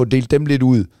de nu havde fået delt dem lidt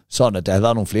ud, sådan at der havde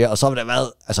været nogle flere, og så har der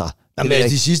været, altså... Jamen,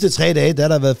 de sidste 3 dage, der har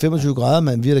der været 25 grader,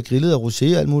 men vi har da grillet af rosé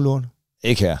og alt muligt lort.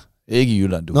 Ikke her. Ikke i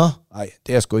Jylland, du. Nå. Nej,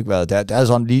 det har sgu ikke været. Der er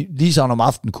sådan, lige sådan om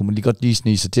aftenen, kunne man lige godt lige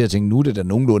snige sig til at tænke, nu er det der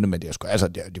nogenlunde, men det er sgu, altså,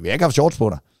 det vil jeg ikke have shorts på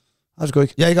dig. Har sgu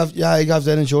ikke. Jeg har ikke haft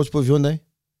andet end shorts på i 14 dage.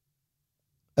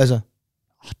 Altså.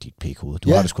 Dit pækhoved.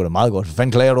 Du har det sgu da meget godt. Hvad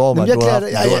fanden klager du over, hvad du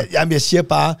har? Jamen, jeg siger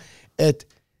bare, at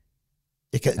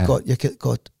jeg kan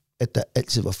godt, at der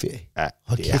altid var ferie. Ja,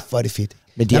 hold kæft, hvor er det fedt.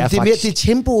 Men det er faktisk... mere, det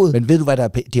er tempoet. Men ved du, hvad der er?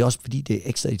 Det er også fordi, det er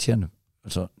ekstra irriterende.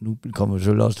 Altså, nu kommer vi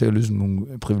selvfølgelig også til at lyde som nogle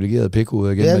privilegerede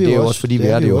pækhoveder igen, men det er jo også fordi, vi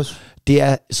er det jo. Det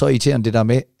er så irriterende det der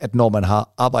med, at når man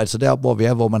har arbejdet så der, hvor vi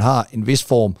er, hvor man har en vis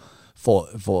form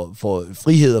for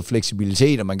frihed og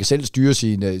fleksibilitet, og man kan selv styre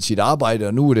sit arbejde,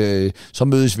 og nu er det, så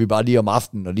mødes vi bare lige om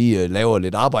aftenen, og lige laver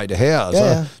lidt arbejde her, og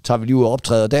så tager vi lige ud og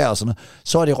optræder der, og sådan noget.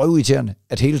 Så er det røvirriterende,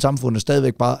 at hele samfundet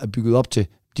stadigvæk bare er bygget op til,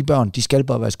 de børn, de skal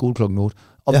bare være i skole klokken 8.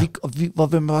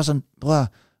 Hvor man var sådan,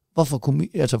 hvorfor kunne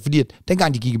altså, fordi at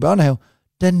dengang de gik i børnehave,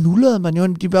 der nullede man jo,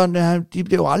 de børn, de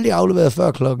blev jo aldrig afleveret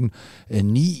før klokken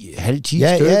 9, halv 10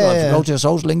 stykker, og fik lov til at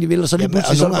sove så længe de ville, og så lige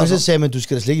pludselig... Og nogle gange så sagde man, du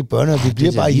skal da slet ikke i børnehave, vi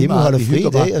bliver bare hjemme og holder fri i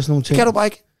dag, og sådan nogle ting. Det kan du bare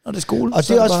ikke, når det er skole. Og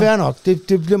det er også fair nok, det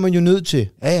bliver man jo nødt til.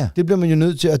 Ja. Det bliver man jo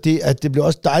nødt til, og det bliver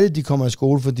også dejligt, at de kommer i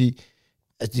skole, fordi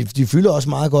altså, de fylder også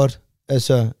meget godt,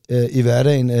 altså i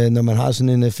hverdagen, når man har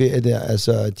sådan en ferie der,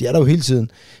 altså de er der jo hele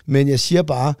tiden. Men jeg siger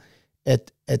bare,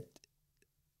 at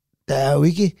der er jo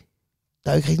ikke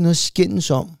rigtig noget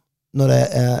skændes om, når der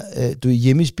er, du ved,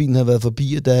 hjemmesbilen har været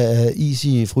forbi, og der er is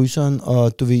i fryseren,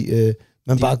 og du ved,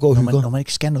 man bare går og hygger. Når man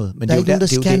ikke skal noget. Men der er ikke nogen, der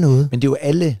skal noget. Men det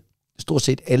er jo stort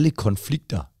set alle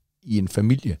konflikter i en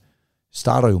familie,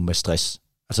 starter jo med stress.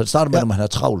 Altså det starter med, når man har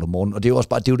travlt om morgenen, og det er jo også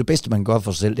bare, det er jo det bedste, man kan gøre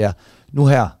for sig selv, det er, nu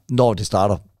her, når det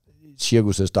starter,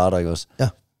 cirkuset starter, ikke også? Ja.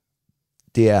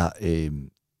 Det er...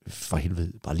 for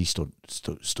helvede, bare lige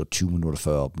stå 20 minutter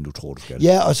før op, men du tror, du skal.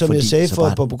 Ja, og som jeg sagde for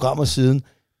et par programmer siden,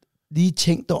 lige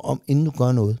tænk dig om, inden du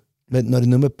gør noget, når det er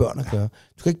noget med børn at gøre.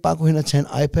 Du kan ikke bare gå hen og tage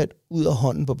en iPad ud af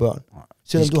hånden på børn,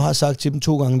 selvom du har sagt til dem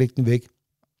 2 gange, læg den væk.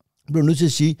 Du bliver nødt til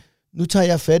at sige, nu tager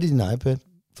jeg fat i din iPad,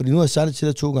 fordi nu har jeg sagt det til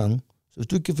dig 2 gange. Så hvis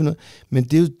du ikke kan finde noget, men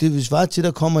det vil svare til,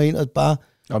 der kommer ind og bare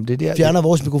fjerner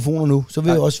vores mikrofoner nu, så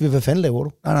vil jeg også, hvad fanden laver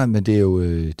du? Nej, men det er jo,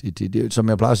 det, som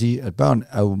jeg plejer at sige, at børn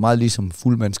er jo meget ligesom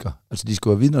fulde mennesker. Altså, de skal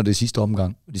jo vide, når det er sidste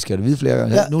omgang. De skal det vide flere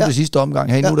gange. Nu er det sidste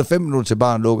omgang. Hey, nu er der 5 minutter til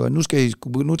barn lukker. Nu skal I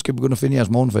begynde at finde jeres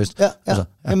morgenfest. Ja. Altså,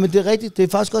 Jamen, det er rigtigt. Det er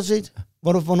faktisk godt set.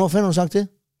 Hvornår fanden har du sagt det?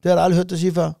 Det har jeg aldrig hørt dig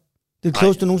sige før. Det er det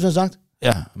klogeste, du nogensinde har sagt.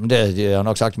 Ja, men det har jeg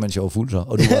nok sagt, mens jeg var fuld, så.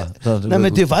 Og du var, Nej,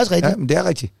 men det er faktisk rigtigt. Ja, men det er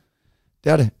rigtigt.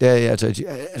 Det er det. Det er,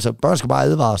 altså, børn skal bare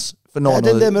advares. Den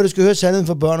der med, at du skal høre sandheden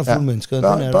for børn og fulde mennesker.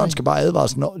 Børn skal bare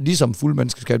advares, ligesom fulde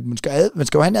mennesker skal. Man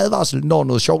skal jo have en advarsel, når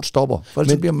noget sjovt stopper, for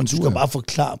ellers bliver man sur. Du skal bare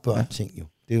forklare børn ting, jo.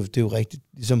 Det er jo rigtigt.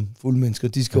 Ligesom fulde mennesker,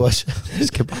 de skal også...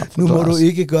 skal bare nu må du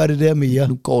ikke gøre det der mere.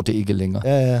 Nu går det ikke længere.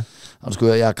 Ja.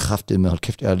 Og jeg har kraftet med, hold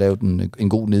kæft, jeg har lavet en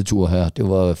god nedtur her. Det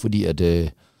var fordi, at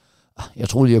jeg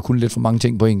troede, jeg kunne lidt for mange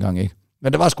ting på en gang, ikke?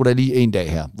 Men der var sgu da lige en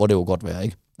dag her, hvor det var godt vejr,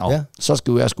 ikke? Nå, ja. Så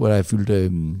skulle jeg have fyldt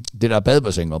det der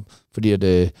badebassin op, fordi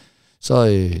at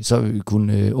så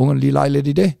kunne ungerne lige lege lidt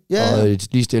i det, og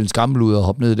lige stille en skammel ud og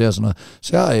hoppe ned der og sådan noget.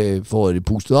 Så jeg får det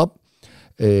pustet op,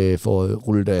 får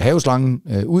rullet haveslangen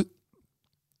ud,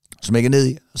 som jeg er ned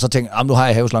i, og så tænker jeg, nu har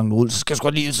jeg haveslangen rullet, så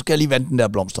skal jeg lige vande den der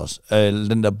blomst også,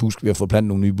 den der busk, vi har fået plantet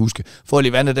nogle nye buske, får jeg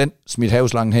lige vandet den, smidt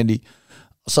haveslangen hen i,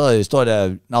 og så står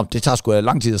jeg der, det tager sgu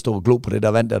lang tid at stå og glo på det der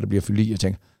vand, der bliver fyldt i, jeg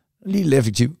tænker, lige lidt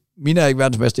effektivt. Mine er ikke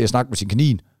verdensmester, jeg snakker med sin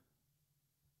kanin.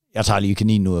 Jeg tager lige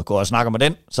kaninen ud og går og snakker med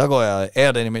den. Så går jeg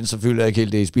ærer den imens, så føler jeg ikke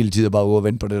helt det i spildtid og bare ude og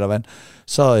vente på det der vand.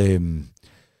 Så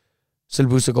selv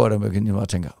pludselig så går jeg der med kaninen og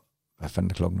tænker, hvad fanden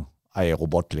er klokken nu? Ej,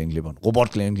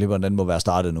 robotklædeklipperen, den må være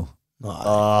startet nu.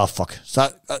 Fuck. Så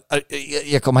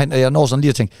jeg kommer hen, og jeg når sådan lige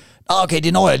at tænke, okay,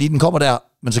 det når jeg lige, den kommer der.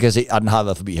 Men så kan jeg se, at den har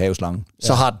været forbi haveslangen. Ja.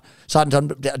 Så har den sådan,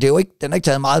 det er jo ikke, den har ikke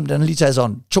taget meget, men den har lige taget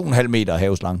sådan 2,5 meter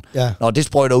haveslangen. Ja. Nå, det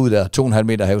sprøjter ud der, 2,5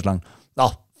 meter haveslangen. Nå,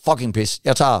 fucking pis.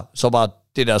 Jeg tager så bare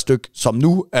det der stykke, som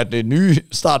nu er det nye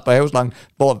start på haveslangen,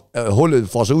 hvor hullet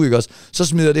får sig ud, ikke også? Så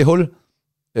smider det hul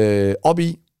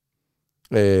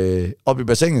op i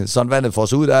bassinet, så vandet får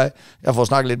sig ud der. Jeg får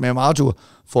snakket lidt mere med Arthur,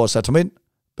 får sat ham ind.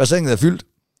 Bassinet er fyldt.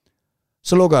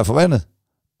 Så lukker jeg for vandet,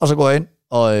 og så går jeg ind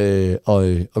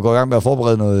og går i gang med at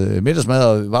forberede noget middagsmad,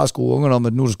 og varskrue ungerne om,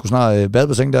 at nu der skulle snart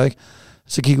badebassin der, ikke?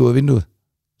 Så kigger jeg ud af vinduet,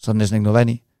 så er der næsten ikke noget vand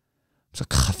i. Så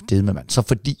kraftedeme, mand. Så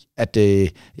fordi, at da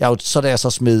jeg så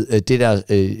smed det der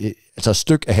altså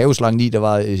stykke af haveslangen i, der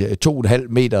var 2,5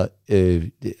 meter,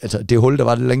 altså det hul, der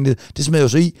var lidt længe ned, det smed jeg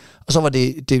så i, og så var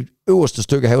det øverste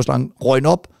stykke af haveslangen røgn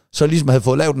op, så ligesom havde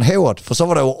fået lavet en havert, for så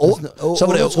var der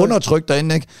jo undertrykt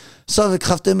derinde, ikke? Så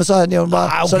kraftedeme, så havde jeg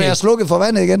bare, så da jeg slukkede for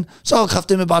vandet igen, så var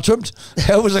kraftedeme bare tømt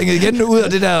havesenget igen ud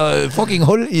af det der fucking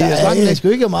hul i slangen. Jeg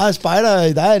skulle ikke have meget spejder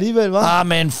i dig alligevel, hva'?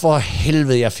 Men for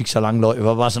helvede, jeg fik så lang løg. Det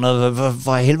var bare sådan noget,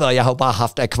 for helvede, jeg har jo bare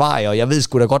haft akvarier, og jeg ved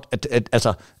sgu da godt, at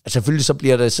selvfølgelig så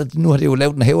bliver det, så nu har det jo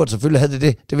lavet en havert, selvfølgelig havde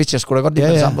det vidste jeg sgu da godt lige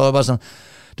med det samme, var bare sådan,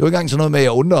 det var ikke engang sådan noget med, at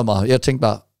jeg undrede mig, jeg tænkte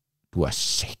bare, du er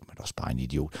sæt med også bare en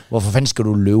idiot. Hvorfor fanden skal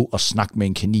du løbe og snakke med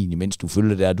en kanin, imens du følger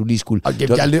det der? Du lige skulle...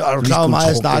 Er du klar over mig,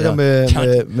 jeg snakker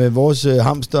med vores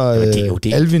hamster,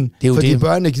 Alvin? Det fordi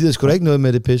børnene gider sgu da ikke noget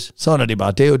med det pis. Sådan er det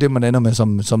bare. Det er jo det, man ender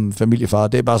med som familiefar.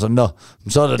 Det er bare sådan,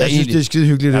 så er der jeg synes, det er skide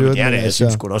hyggeligt. Jeg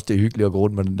synes sgu da også, det er hyggeligt at gå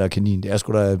rundt med den der kanin. Det er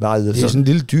sgu da bare... Det er sådan en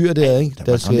lille dyr der, ikke?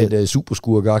 Der er sådan lidt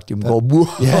superskurkagtigt. Man går...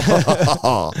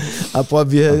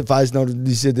 Vi havde faktisk, når du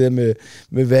lige siger det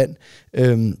med vand...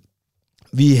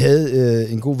 Vi havde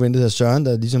en god ven, der hedder Søren,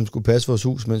 der ligesom skulle passe vores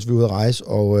hus, mens vi var ude at rejse,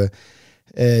 og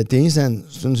det eneste, han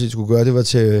sådan set skulle gøre, det var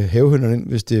til havehønderne ind,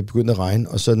 hvis det begyndte at regne,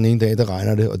 og så den ene dag, der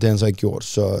regner det, og det har han så ikke gjort.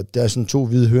 Så der er sådan 2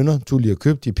 hvide hønder, du lige har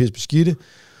købt, de er pisse beskidte,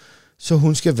 så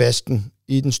hun skal vaske den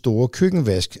i den store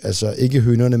køkkenvask, altså ikke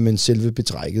hønderne, men selve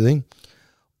betrækket, ikke?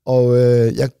 Og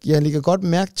jeg lægger godt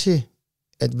mærke til,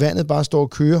 at vandet bare står og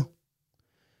kører,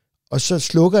 og så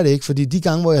slukker det ikke, fordi de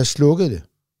gange, hvor jeg slukkede det,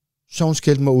 så hun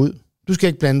skældte mig ud. Du skal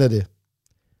ikke blande dig det.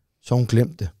 Så hun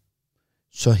glemte det.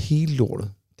 Så hele lortet,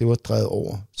 det var drejet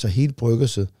over. Så hele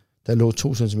bryggerset, der lå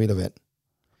 2 cm vand.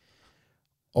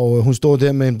 Og hun står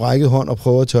der med en brækket hånd og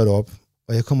prøver at tørre det op.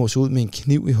 Og jeg kommer også ud med en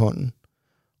kniv i hånden.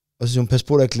 Og så siger hun, pas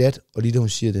på, der er glat. Og lige da hun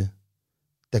siger det,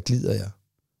 der glider jeg.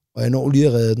 Og jeg når lige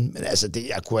at redde den. Men altså,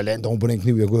 jeg kunne have landet oven på den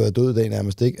kniv. Jeg kunne have været død i dag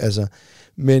nærmest, ikke? Altså,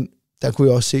 men der kunne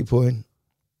jeg også se på hende.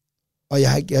 Og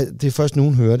det er først nu,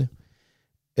 hun hører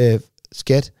det.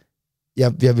 Skat,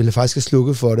 jeg ville faktisk have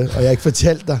slukket for det, og jeg har ikke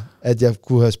fortalt dig, at jeg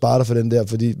kunne have sparet dig for den der,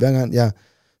 fordi hver gang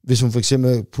hvis hun for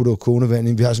eksempel putter kogende vand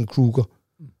ind, vi har sådan en kruger.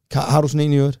 Har du sådan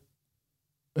en i øvrigt?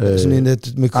 Sådan en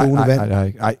med kogende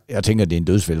vand? Nej, jeg tænker, det er en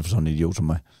dødsfælde for sådan en idiot som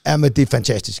mig. Ja, men det er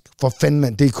fantastisk. For fanden,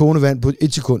 mand, det er kogende vand på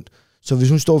 1 sekund. Så hvis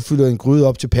hun står og fylder en gryde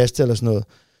op til pasta eller sådan noget,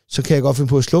 så kan jeg godt finde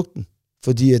på at slukke den,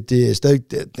 fordi at det er stadig,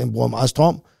 den bruger meget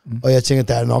strøm, og jeg tænker,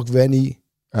 der er nok vand i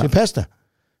til pasta.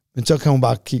 Men så kan hun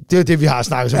bare kigge. Det er jo det, vi har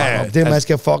snakket så meget om. Det er, man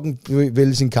skal fucking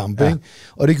vælge sin kamp, ikke?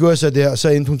 Og det gjorde jeg så der, og så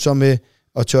endte hun så med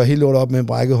at tørre helt lortet op med en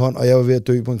brækket hånd, og jeg var ved at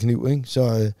dø på en kniv, ikke?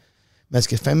 Så man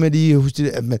skal fandme lige huske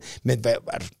det. Men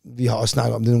vi har også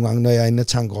snakket om det nogle gange, når jeg er inde og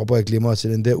tanker op, og jeg glemmer at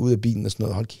sætte den der ud af bilen og sådan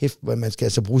noget. Hold kæft, man skal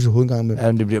altså bruge sit hovedgang med.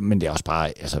 Ja, men det er også bare,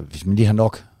 altså, hvis man lige har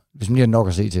nok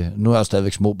at se til. Nu er jeg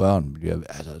stadigvæk små børn.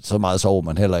 Altså, så meget sover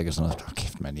man heller ikke. Og sådan noget.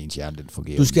 Kæft, man, ens hjerne, den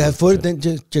fungerer. Du skal have fået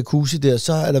den jacuzzi der,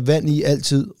 så er der vand i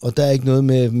altid, og der er ikke noget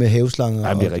med haveslanger.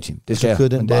 Nej, det er rigtigt. Det skal jeg.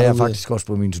 Men det er faktisk også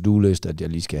på min to-do-liste, at jeg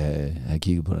lige skal have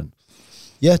kigget på den.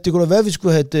 Ja, det kunne da være, at vi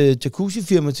skulle have et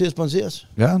jacuzzi-firma til at sponsere os.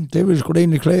 Ja, det ville sgu da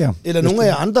egentlig klæde. Eller nogle af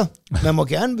jer andre. Man må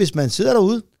gerne, hvis man sidder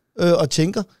derude og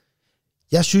tænker,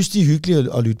 jeg synes, de er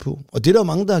hyggelige at lytte på. Og det er der jo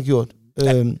mange, der har gjort.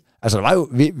 Altså, der var jo,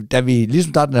 da vi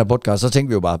ligesom startede den her podcast, så tænkte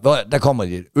vi jo bare, der kommer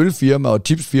et ølfirma og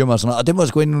tipsfirma og sådan noget, og det må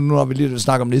sgu ind nu, når vi lige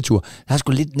snakker om nedtur. Der er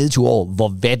sgu lidt nedtur over,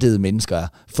 hvor vattede mennesker er.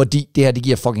 Fordi det her, det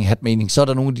giver fucking hat mening. Så er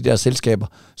der nogle af de der selskaber,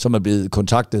 som er blevet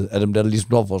kontaktet af dem, der ligesom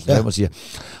står for os, og siger,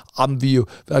 det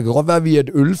kan godt være, at vi er et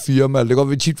ølfirma, eller det kan godt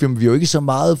være, et tipsfirma, vi er jo ikke så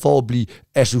meget for at blive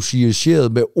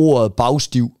associeret med ordet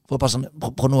bagstiv. For bare sådan,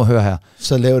 prøv nu at høre her.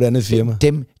 Så lav et andet firma.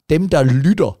 Dem, der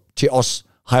lytter til os,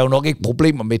 har jo nok ikke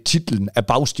problemer med titlen af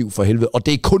bagstiv for helvede, og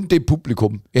det er kun det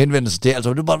publikum, jeg henvender sig til.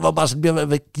 Altså, det var bare sådan,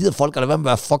 hvad gider folk, eller hvad med at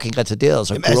være fucking retarderet?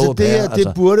 Så altså, det her,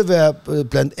 det burde være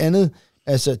blandt andet,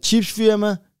 altså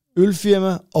chipsfirma,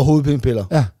 ølfirma og hovedpinepiller.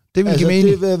 Ja, det vil give mening.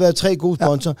 Det vil være 3 gode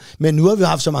sponsorer. Ja. Men nu har vi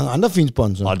haft så mange andre fine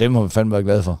sponsorer. Og det må vi fandme være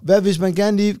glade for. Hvad hvis man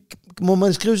gerne lige... Må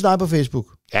man skrive sig dig på Facebook?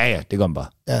 Ja, det gør man bare.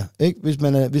 Ja, ikke?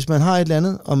 Hvis man har et eller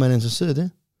andet, og man er interesseret i det.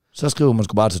 Så skriver man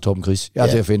sgu bare til Torben Chris. Jeg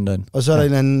er til at finde den. Og så er der en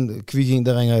eller anden kvik en,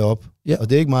 der ringer jer op. Ja. Og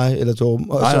det er ikke mig eller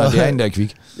Torben. Og nej, det er en, der er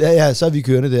kvik. Ja, så er vi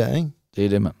kørende der, ikke? Det er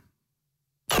det, mand.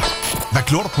 Hvad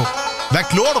klør du på? Hvad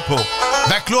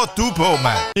klør du på,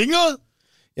 mand? Inget?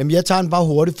 Jamen, jeg tager den bare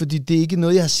hurtigt, fordi det er ikke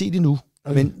noget, jeg har set endnu.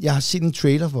 Okay. Men jeg har set en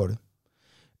trailer for det.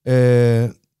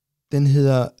 Den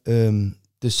hedder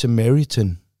The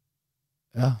Samaritan.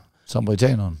 Ja,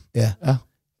 Samaritaneren. Ja.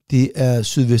 Det er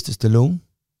Sylvester Stallone.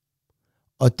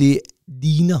 Og det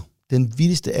ligner den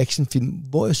vildeste actionfilm.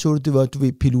 Hvor jeg så det var, du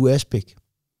ved, Pilu Asbæk.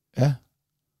 Ja.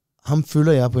 Ham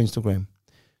følger jeg på Instagram.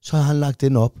 Så har han lagt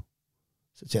den op.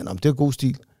 Så siger han, det er god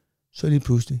stil. Så lige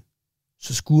pludselig,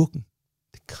 så skurken.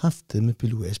 Det er kraftedeme med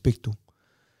Pilu Asbæk, du.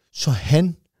 Så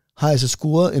han har altså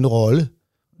scoret en rolle,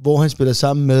 hvor han spiller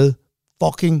sammen med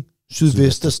fucking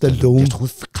Sylvester Stallone. Jeg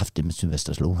troede kraftedeme med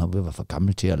Sylvester Stallone. Han var for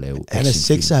gammel til at lave han er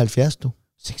 76, du.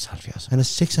 76? Han er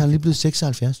 76, han er lige blevet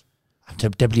 76.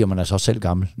 Der bliver man altså også selv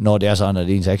gammel, når det er sådan, at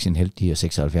det ens actionhelt, de er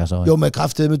 76 år. Jo, med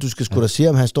kraftedeme, du skal sgu da se,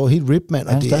 om han står helt ripped, mand.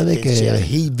 Og det ser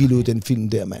helt vildt ud, den film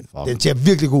der, mand. Den ser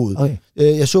virkelig god ud. Okay.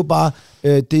 Jeg så bare,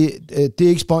 det er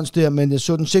ikke spons der, men jeg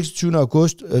så den 26.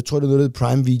 august, jeg tror, det er noget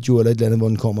Prime Video eller et eller andet, hvor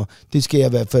den kommer. Det skal jeg i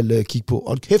hvert fald kigge på.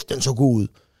 Og kæft, den så god ud.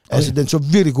 Okay. Altså, den så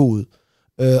virkelig god ud.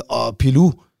 Og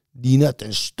Pilu ligner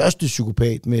den største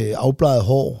psykopat med afbleget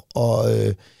hår, og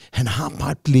han har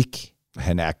bare et blik.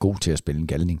 Han er god til at spille en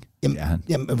galning.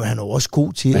 Jamen, han er også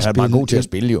god til at spille. Han er bare god til at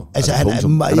spille, jo. Altså,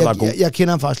 jeg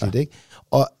kender ham faktisk lidt, ikke?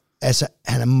 Og altså,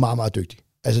 han er meget, meget dygtig.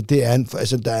 Altså, det er han,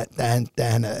 altså, da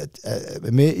han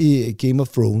er med i Game of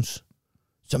Thrones,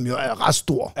 som jo er ret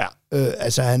stor. Ja.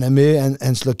 Altså, han er med,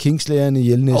 han slår Kingslagerne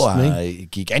ihjel næsten, ikke? Han er en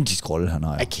gigantisk rolle, han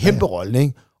har. En kæmpe rolle,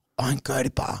 ikke? Og han gør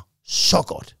det bare så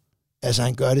godt. Altså,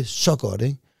 han gør det så godt,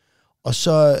 ikke? Og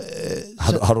så...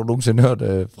 Har du nogensinde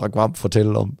hørt Frank Vam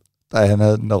fortælle om, da han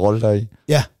havde den der rolle der i?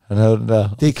 Ja. Han havde den der...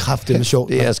 Det er kraftedeme sjovt.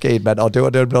 Det er sket, mand. Og det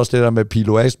var også det der med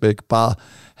Pilo Asbæk, bare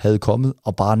havde kommet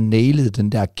og bare nailet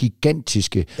den der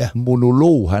gigantiske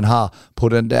monolog, han har på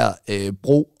den der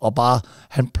bro, og bare,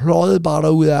 han pløjede bare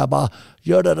derud af, bare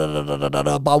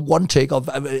bare one take, og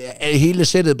hele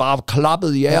sættet bare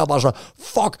klappede i ære, og bare så,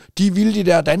 fuck, de vilde de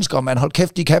der danskere, man, hold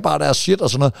kæft, de kan bare deres shit, og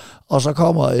sådan noget. Og så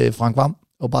kommer Frank Vam,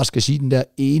 og bare skal sige den der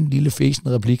ene lille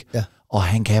fæsende replik, og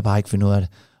han kan bare ikke finde ud af det.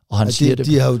 Og han siger det.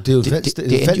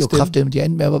 Det endte jo kraftigt, de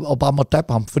endte med at bare måtte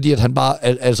dabbe ham, fordi at han bare,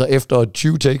 altså efter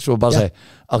 20 takes, var bare sagde,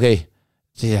 okay,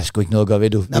 det er sgu ikke noget at gøre ved,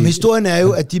 du. Men historien er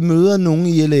jo, at de møder nogen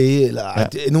i LA, eller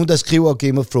nogen, der skriver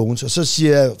Game of Thrones, og så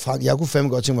siger Frank, jeg kunne fandme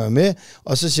godt tænke mig med,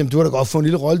 og så siger han, du har da godt fået en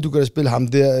lille rolle, du kan da spille ham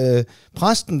der,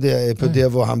 præsten der, på der,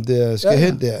 hvor ham der skal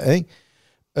hen der, ikke?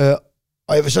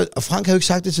 Og Frank har jo ikke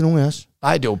sagt det til nogen af os.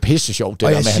 Nej, det var pisse sjovt, det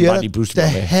der med, han bare lige pludselig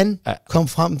var med. Da han kom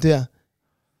frem der,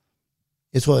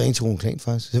 jeg tror, jeg ringede til Rune Klan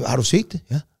faktisk. Har du set det?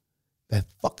 Ja. Hvad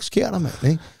fuck sker der, mand?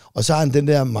 Ikke? Og så har han den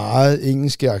der meget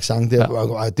engelske accent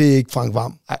der. Det er ikke Frank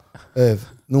Vam. Det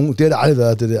har der aldrig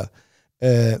været, det der.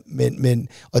 Men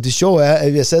og det sjove er,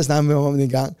 at jeg sad og snakkede med ham om det en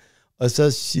gang, og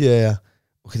så siger jeg,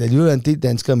 okay, der er alligevel en del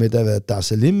danskere med. Der har været Dar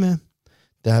Salim med,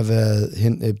 der har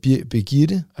været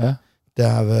Birgitte, der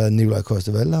har været Nikolaj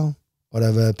Koster-Valdau, og der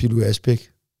har været Pilu Asbæk,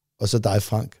 og så dig,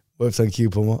 Frank, hvorefter han kigger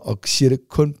på mig, og siger det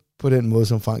kun på den måde,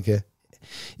 som Frank kan.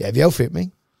 Ja, vi er jo 5,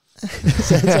 ikke?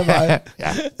 så meget.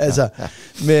 Altså,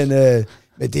 men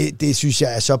det synes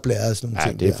jeg er så blæret, sådan nogle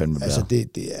ting. Det er fandme blæret. Altså,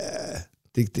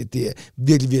 det er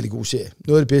virkelig, virkelig god serie.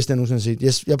 Noget af det bedste, jeg nogensinde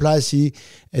har set. Jeg plejer at sige,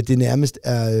 at det nærmest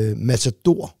er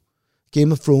Matador.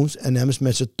 Game of Thrones er nærmest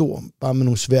Matador, bare med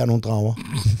nogle svære nogle drager.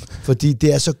 Fordi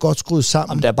det er så godt skruet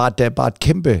sammen. Jamen, det er bare et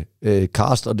kæmpe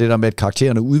cast, og det der med, at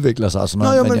karaktererne udvikler sig og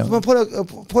sådan noget. Men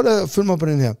prøv at følge mig på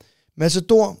den her.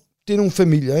 Matador, det er nogle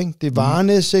familier, ikke? Det er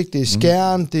Varnes, ikke? Det er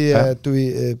Skjern, det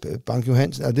er Bank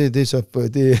Johansen, og det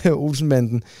er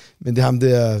Olsenbanden, men det er ham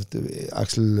der,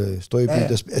 Axel Strøby.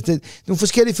 Altså, det er nogle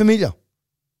forskellige familier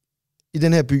i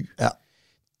den her by. Ja.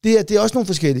 Det er også nogle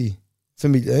forskellige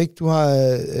familier, ikke? Du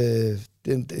har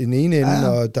den ene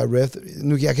ende, og der er Reth.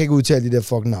 Nu, jeg kan ikke udtale de der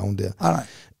fucking navn der.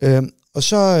 Nej. Og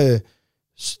så...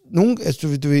 Nogle,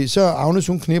 altså, du ved, så Agnes,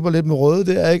 hun knipper lidt med røde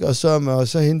der, ikke? Og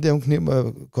så hende der, hun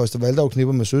knipper, Koster Valdau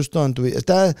knipper med søsteren, du ved.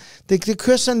 Altså, det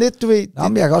kører sådan lidt, du ved. Nå,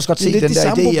 men jeg kan også godt se den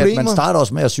der idé, at man starter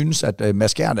også med at synes, at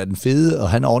Mads Skjern er den fede, og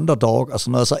han er underdog, og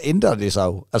sådan noget, så ændrer det sig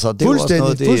jo. Altså, det er jo også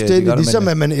noget, fuldstændig. Ligesom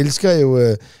at man elsker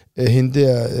jo hende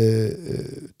der...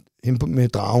 hende med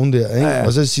dragen der, ikke? Ja.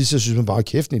 Og så sidst, så synes man bare,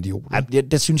 kæft en idiot. Ja,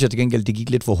 det synes jeg til gengæld, det gik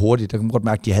lidt for hurtigt. Der kan man godt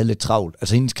mærke, at de havde lidt travlt.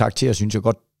 Altså, hendes karakter, synes jeg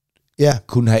godt,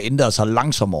 kunne have ændret sig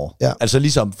langsommere. Ja. Altså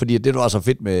ligesom, fordi det var så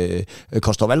fedt med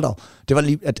Koster Valdau, det var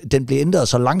lige, at den blev ændret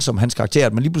så langsomt, hans karakter,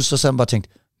 at man lige pludselig så sad man bare tænkt,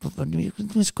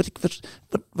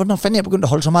 hvornår fanden jeg begyndt at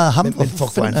holde så meget af ham? Men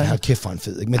fuck, han kæft for en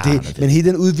fed, ikke? Men hele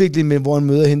den udvikling, med, hvor han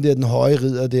møder hende der, den høje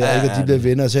ridder der, ikke? Og de bliver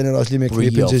venner, og så ender han også lige med at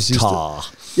knippe til sidst.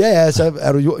 Ja, så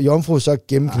er du jomfru, så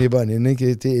gennemknipper han hende,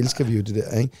 ikke? Det elsker vi jo, det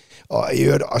der, ikke? Og i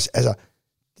øvrigt også, altså,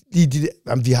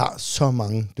 vi har så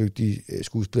mange dygtige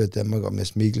skuespillere i Danmark, og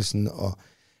Mads Mikkelsen, og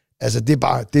altså, det er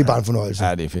bare en fornøjelse.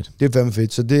 Ja, det er fedt. Det er fandme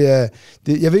fedt. Så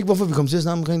jeg ved ikke, hvorfor vi kom til at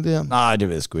snakke omkring det her. Nej, det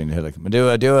ved jeg sgu egentlig heller ikke. Men det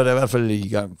var da i hvert fald i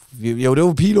gang. Jo, det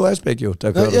var Pilo Asbæk jo,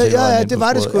 der kørte ja, det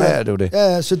var det sgu. Ja, det var det.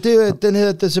 Ja, så det er den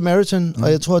her The Samaritan,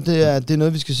 og jeg tror, det er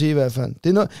noget, vi skal se i hvert fald. Det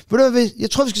er noget,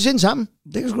 jeg tror, vi skal se den sammen.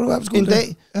 Det kan sgu da være, en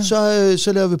dag. Ja.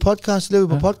 Så laver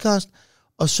vi podcast,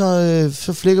 og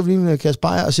så flækker vi lige med Kasper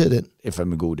Beyer og ser den. Det er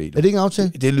fandme en god idé. Er det ikke en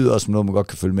aftale? Det lyder også som noget, man godt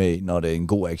kan følge med i, når det er en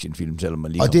god actionfilm, selvom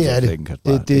man lige og det er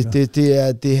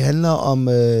det. Det handler om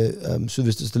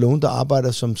Sylvester Stallone, der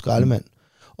arbejder som skraldemand.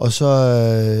 Og så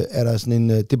er der sådan en...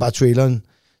 det er bare traileren,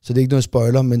 så det er ikke noget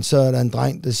spoiler, men så er der en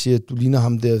dreng, der siger, du ligner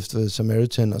ham der efter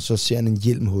Samaritan, og så ser han en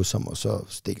hjelm hos ham, og så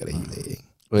stikker det hele af. Ikke?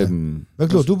 Ja. Hvad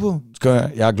glor du på?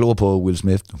 Jeg glor på Will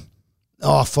Smith.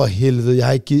 For helvede, jeg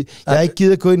har ikke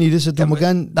givet at gå ind i det, så du må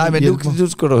gerne... Nej, men nu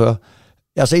skal du høre.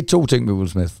 Jeg har set 2 ting med Will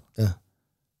Smith. Ja.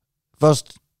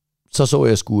 Først, så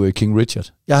jeg sgu King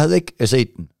Richard. Jeg havde ikke set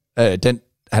den.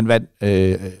 Han vandt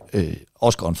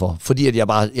Oscar'en for, fordi at jeg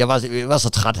var så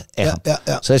træt af ham.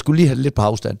 Ja. Så jeg skulle lige have det lidt på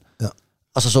afstand. Ja.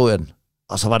 Og så jeg den.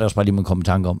 Og så var det også bare lige, man kom i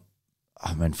tanke om,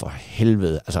 men for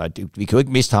helvede, altså, vi kan jo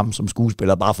ikke miste ham som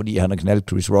skuespiller, bare fordi han har knaldt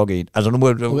Chris Rock ind. Altså,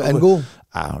 er han god?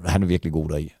 Han er virkelig god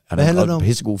deri. Hvad handler det om?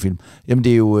 Pissegod film. Jamen,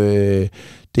 det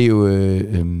er jo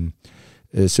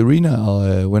Serena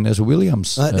og Vanessa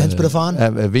Williams. Nej, han spiller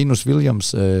faren. Venus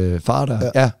Williams far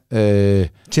der. Ja.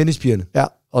 Tennispigerne. Ja.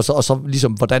 Og så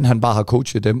ligesom, hvordan han bare har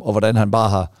coachet dem, og hvordan han bare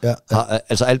har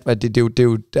altså alt, det er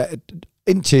jo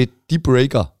indtil de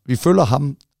breaker. Vi følger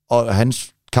ham og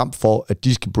hans kamp for, at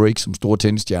de skal break som store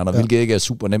tennisstjerner, hvilket ikke er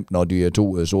super nemt, når de er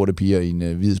 2 sorte piger i en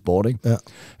hvid sport, ikke?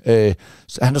 Ja.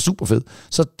 Så han er super fed.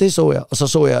 Så det så jeg, og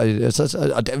så jeg,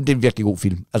 og det er en virkelig god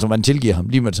film. Altså, man tilgiver ham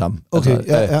lige med det samme. Okay,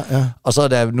 altså, ja. Og så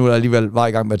da nu er jeg alligevel var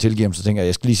i gang med at tilgive ham, så tænker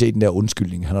jeg skal lige se den der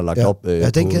undskyldning, han har lagt op på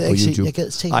YouTube. Jeg gad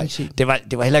ikke se. Det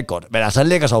var heller ikke godt, men altså, han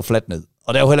lægger sig jo fladt ned,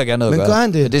 og der er jo heller ikke andet at gøre. Men gør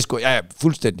han det? Det skulle, ja,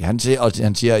 fuldstændig.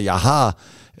 Han siger, jeg har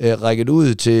rækket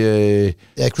ud til...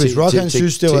 Chris Rock, han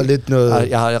synes, det var lidt noget...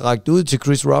 Jeg har rækket ud til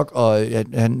Chris Rock, og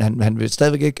han er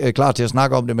stadigvæk ikke klar til at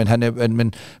snakke om det, men han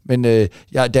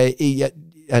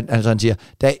siger,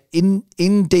 der er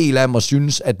ingen del af mig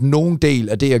synes, at nogen del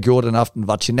af det, jeg gjorde den aften,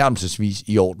 var tilnærmelsesvis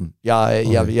i orden.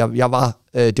 Jeg var...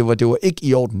 Det var ikke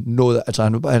i orden noget.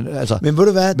 Altså, men ved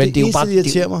du hvad, det eneste, der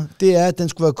irriterer mig, det er, at den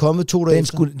skulle være kommet 2 dage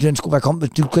efter. Den skulle være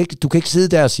kommet... Du kan ikke sidde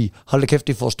der og sige, hold da kæft,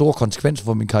 det får store konsekvenser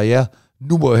for min karriere.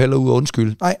 Nu må jeg hellere ud og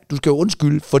undskylde. Nej, du skal jo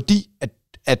undskylde, fordi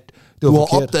at du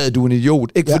har opdaget, at du er en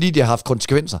idiot. Ikke fordi det har haft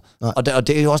konsekvenser. Og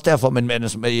det er jo også derfor,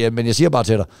 men jeg siger bare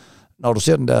til dig, når du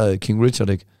ser den der King Richard,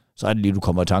 ikke, så er det lige, du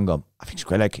kommer i tanke om. Jeg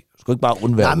skulle ikke bare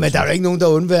undvære. Nej, men der er jo ikke nogen, der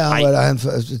undværer ham.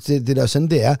 Det er da sådan,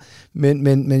 det er.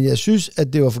 Men jeg synes,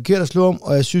 at det var forkert at slå om,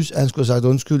 og jeg synes, at han skulle have sagt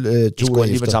undskyld 2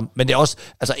 dage efter. Men det er også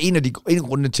en af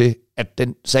grundene til, at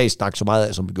den sag stak så meget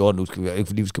af, som vi gjorde nu, ikke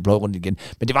fordi vi skal pløje rundt igen.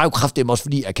 Men det var jo kraftigt også,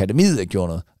 fordi akademiet ikke gjorde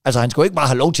noget. Altså, han skulle ikke bare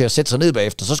have lov til at sætte sig ned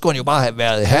bagefter. Så skulle han jo bare have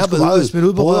været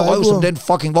herved på røv, som den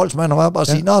fucking voldsmand, og bare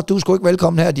sige, nå, du er sgu ikke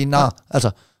velkommen her, din nar.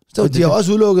 Altså, og de har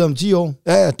også udelukket om 10 år.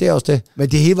 Ja, det er også det. Men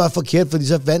det hele var forkert, fordi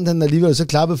så vandt han alligevel, og så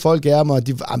klappede folk af ham, og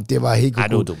det var helt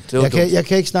godt. Jeg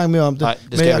kan ikke snakke mere om det. Nej,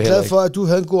 men jeg er glad for, at du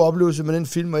havde en god oplevelse med den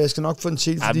film, og jeg skal nok få den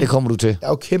til. Ja, det kommer du til. Jeg er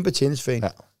jo kæmpe tennisfan.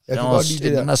 Ja. Jeg kan godt lide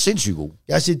det der. Den er sindssygt god.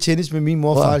 Jeg har set tennis med min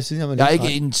mor og far, siden jeg var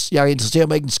jeg interesserer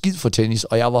mig ikke en skid for tennis,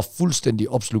 og jeg var fuldstændig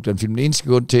opslugt af den film. Den eneste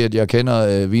grund til, at jeg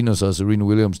kender Venus og Serena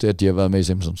Williams, det er, at de har været med i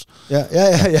Simpsons. Ja.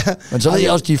 Men så ved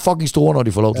jeg også, at de er fugging store, når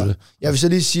de får lov til det. Jeg vil så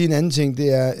lige sige en anden ting,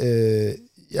 det er,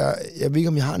 jeg ved ikke,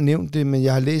 om jeg har nævnt det, men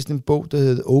jeg har læst en bog, der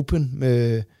hedder Open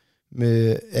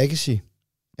med Agassi,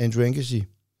 Andrew Agassi.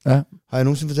 Ja. Har jeg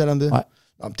nogensinde fortalt om det? Nej.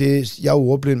 Jeg er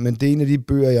ordblind, men det er en af de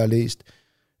bøger, jeg har læst.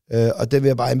 Og den vil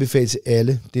jeg bare anbefale til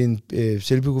alle. Det er en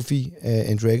selvbiografi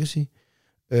af Andrew Agassi.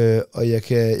 Og jeg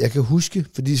kan huske,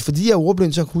 fordi jeg er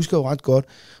ordblind, så husker jeg jo ret godt.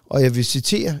 Og jeg vil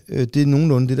citere, det er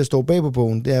nogenlunde det, der står bag på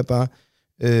bogen. Det er bare,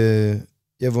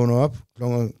 jeg vågner op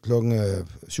klokken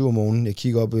 7 om morgenen. Jeg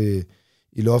kigger op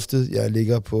i loftet. Jeg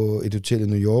ligger på et hotel i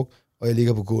New York, og jeg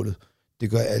ligger på gulvet. Det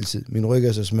gør jeg altid. Min ryg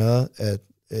er så smadret, at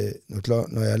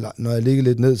når jeg ligger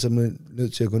lidt ned, så er jeg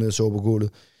nødt til at gå ned og sove på gulvet.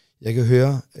 Jeg kan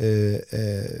høre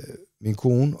min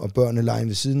kone og børnene lege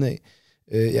ved siden af.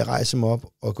 Jeg rejser mig op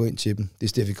og går ind til dem. Det er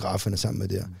Steffi Graf, han er sammen med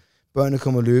der. Børnene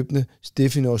kommer løbende.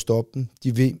 Steffi når at stoppe dem.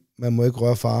 De ved, man må ikke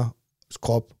røre fars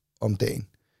krop om dagen.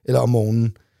 Eller om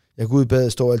morgenen. Jeg går ud i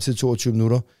badet, står altid 22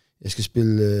 minutter. Jeg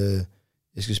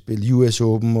skal spille US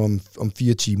Open om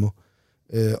 4 timer.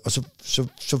 Og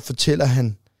så fortæller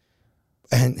han,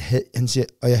 at han siger,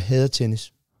 og jeg hader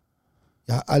tennis.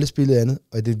 Jeg har aldrig spillet andet,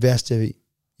 og det er det værste, jeg ved.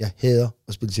 Jeg hader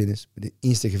at spille tennis, men det er det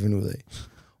eneste, jeg kan finde ud af.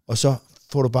 Og så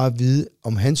får du bare at vide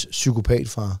om hans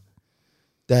psykopatfar.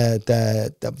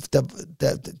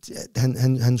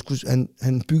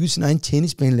 Han byggede sin egen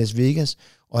tennisbane i Las Vegas,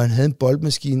 og han havde en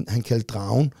boldmaskine, han kaldte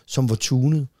Dragen, som var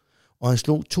tunet. Og han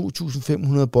slog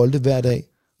 2.500 bolde hver dag,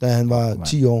 da han var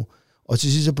 10 år. Og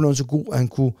til sidst så blev han så god, at han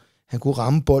kunne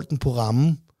ramme bolden på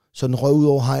rammen, så den røg ud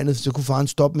over hegnet, så kunne faren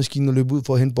stoppe maskinen og løbe ud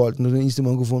for at hente bolden, og den eneste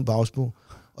måde, han kunne få en pause på.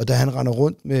 Og da han render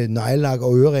rundt med neglelak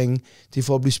og øreringe, det er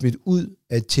for at blive smidt ud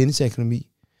af et tennisakademi.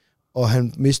 Og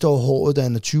han mister over håret, da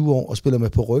han er 20 år, og spiller med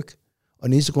på ryg. Og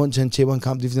den eneste grund til, at han tæpper en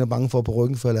kamp, det er, fordi han er bange for, at på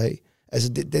ryggen falder af. Altså,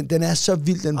 den er så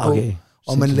vild, den bog.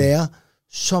 Og man lærer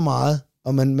så meget.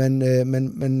 Og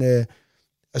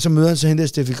og så møder han så hende der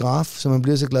Steffi Graf, som han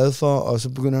bliver så glad for, og så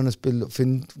begynder han at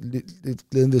finde lidt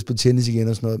glæden ved at spille tennis igen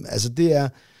og sådan noget. Altså, det er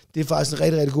faktisk en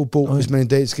rigtig, rigtig god bog, hvis man en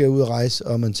dag skal ud og rejse,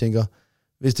 og man tænker,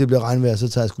 hvis det bliver regnvejr, så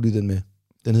tager jeg sgu lige den med.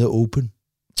 Den hedder Open.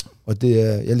 Og det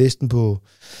er, jeg læste den på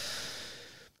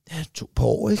 2 par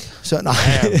år, ikke? Så nej.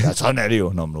 Ja, sådan er det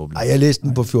jo, når man åbner. Nej, jeg læste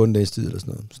den på 14 dages tid eller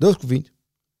sådan noget. Så det var sgu fint.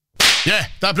 Ja,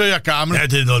 der blev jeg gammel. Ja,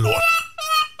 det er noget lort.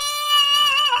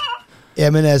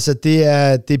 Jamen altså, det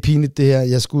er pinligt det her.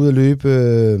 Jeg skulle ud og løbe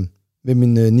med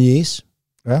min niece,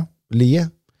 Lea.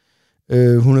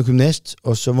 Hun er gymnast,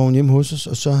 og så var hun hjemme hos os,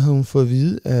 og så havde hun fået at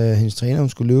vide af hendes træner, hun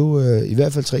skulle løbe i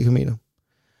hvert fald 3 kilometer.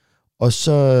 Og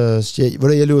så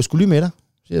siger jeg løber sgu lige med dig,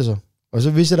 siger jeg så. Og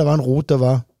så vidste jeg, der var en rute,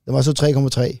 der var så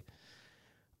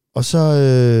 3,3. Og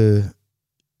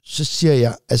så siger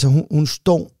jeg, altså hun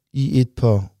står i et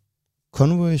par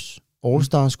Converse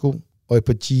All-Star-sko og et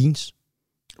par jeans.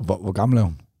 Hvor gammel er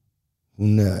hun?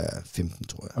 Hun er 15,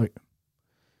 tror jeg. Okay.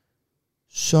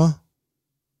 Så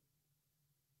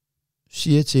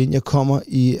siger jeg til hende, jeg kommer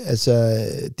i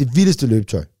det vildeste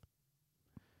løbetøj.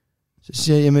 Så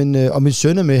siger jeg, jamen, og min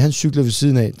søn er med, han cykler ved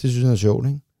siden af. Det synes han er sjovt,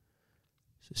 ikke?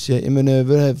 Så siger jeg,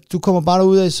 jamen, du kommer bare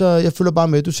derud af, så jeg følger bare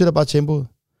med. Du sætter bare tempoet.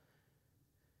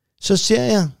 Så ser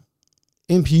jeg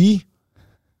en pige,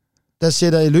 der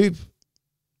sætter i løb.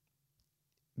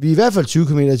 Vi er i hvert fald 20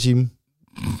 km i timen.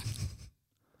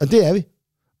 Og det er vi.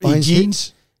 Og i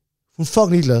jeans? Hun er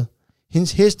fucking ligeglad.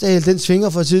 Hendes hestehæl, den svinger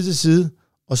fra side til side,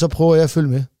 og så prøver jeg at følge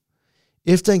med.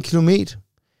 Efter 1 kilometer,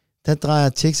 der drejer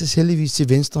Texas heldigvis til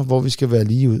venstre, hvor vi skal være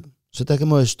lige ud. Så der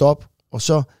må jeg stoppe, og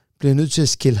så bliver jeg nødt til at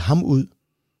skælde ham ud,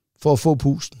 for at få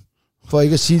pusten. For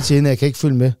ikke at sige til hende, at jeg kan ikke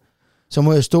følge med. Så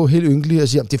må jeg stå helt ynkelig og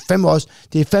sige, det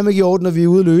er fandme ikke i orden, når vi er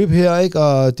ude at løbe her, ikke?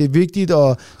 Og det er vigtigt,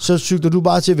 og så cykler du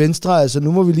bare til venstre, altså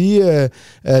nu må vi lige,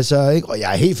 ikke? Og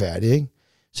jeg er helt færdig, ikke?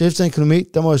 Så efter 1 kilometer,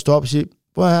 der må jeg stoppe og sige,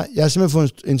 prøv her, jeg har simpelthen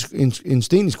fået en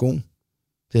sten i skoen. Det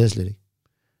havde jeg slet ikke.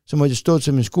 Så må jeg stå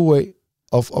til min sko af,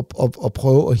 og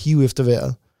prøve at hive efter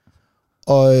vejret.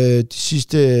 Og de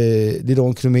sidste lidt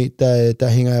over 1 kilometer, der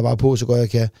hænger jeg bare på, så godt jeg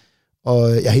kan. Og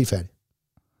jeg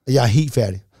er helt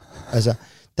færdig. Altså,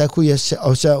 der kunne jeg...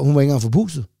 Og så hun var ikke engang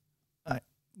forpustet. Nej,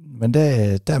 men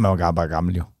der er man jo bare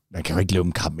gammel jo. Man kan jo ikke løbe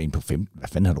en kamp med en på 15. Hvad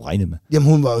fanden har du regnet med? Jamen,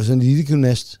 hun var jo sådan en lille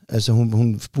gymnast. Altså,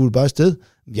 hun spurgte bare afsted.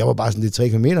 Jeg var bare sådan lidt 3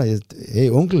 kilometer. Hey,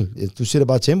 onkel, du sætter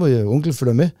bare tempo. Onkel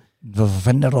følger med. Hvorfor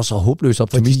fanden er du så håbløs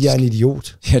optimistisk? Fordi jeg er en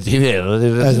idiot. Ja, det ved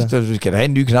jeg. Altså. Vi skal da have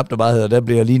en ny knap, der bare hedder, der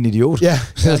bliver jeg lige en idiot. Ja.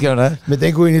 Så skal man have. Men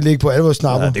den kunne egentlig ligge på alle vores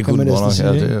snapper. Ja, det kunne man næsten sige.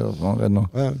 Ja, det er nok.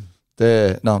 Ja.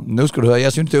 Nu skal du høre.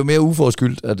 Jeg synes, det er jo mere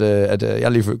uforskyldt, at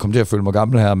jeg lige kom til at føle mig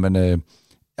gammel her, men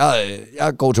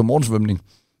jeg går til morgensvømning.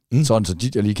 Sådan så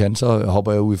tit jeg lige kan, så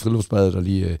hopper jeg ud i friluftsbadet og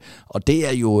lige... og det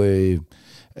er jo...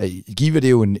 Give, det er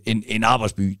jo en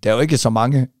arbejdsby. Der er jo ikke så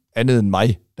mange andet end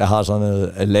mig, der har sådan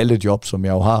noget lallejob, som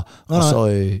jeg jo har.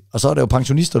 Og så er der jo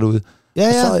pensionister derude.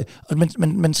 Ja.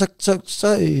 Men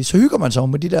så hygger man sig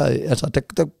med de der, altså,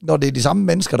 når det er de samme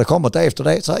mennesker, der kommer dag efter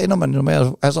dag, så ender man jo med at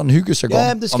have sådan en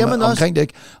hyggesjargon omkring det,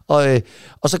 ikke?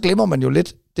 Og så glemmer man jo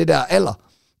lidt det der alder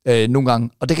nogle gange,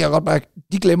 og det kan jeg godt mærke,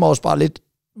 de glemmer også bare lidt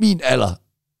min alder.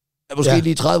 Jeg er måske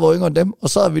lige 30 år yngre end dem, og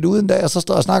så er vi derude en dag, og så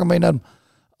står jeg og snakker med en af dem,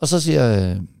 og så siger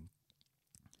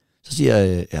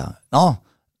jeg, nå,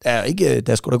 der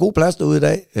er sgu da god plads derude i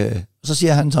dag. Og så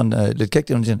siger han sådan lidt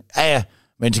kægt, og siger, ja,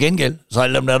 men til gengæld, så er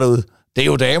alle dem der derude, det er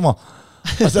jo damer.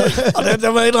 og der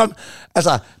var indrømme,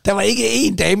 altså, der var ikke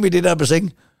én dame i det der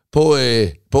bassin på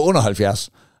under 70.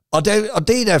 Og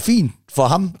det er da fint for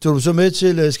ham. Tog du så med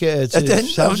til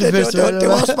Samsø-festival? Det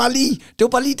var også bare lige,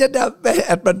 den der,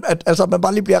 at man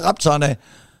bare lige bliver ramt sådan af.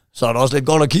 Så er det også lidt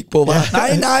godt at kigge på, hva'?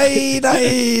 Nej,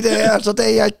 det er, altså, der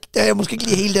er jeg måske ikke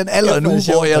lige helt den alder nu,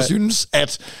 hvor jeg synes,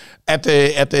 at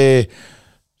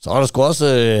så er der sgu også,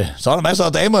 så er der masser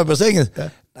af damer i bassinet. Ja.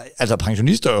 Altså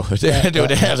pensionister jo, det er jo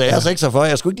det. Altså jeg er 46,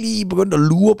 jeg skulle ikke lige begynde at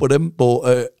lure på dem på,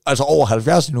 altså over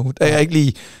 70 nu. Der er jeg ikke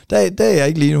lige, der er jeg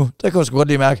ikke lige nu. Der kan jeg sgu godt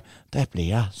lige mærke, der bliver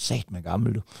jeg sat med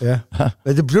gammel, du. Ja,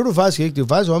 men det blev du faktisk ikke. Det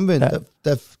var faktisk omvendt.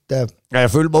 Ja,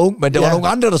 jeg følte mig ung, men det var nogle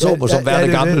andre, der så på som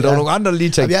værende gammel. Der var nogle andre, der lige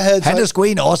tænkte, han er sgu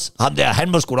en af os.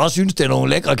 Han må sgu da også synes, det er nogle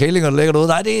lækre kællinger, der ligger derude.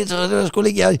 Nej, det er sgu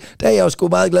ikke jeg. Der er jeg jo sgu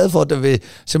meget glad for, at der vil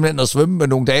simpelthen at svømme med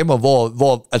nogle damer,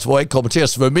 hvor jeg ikke kommer til at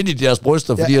svømme ind i deres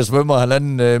bryster, fordi jeg svømmer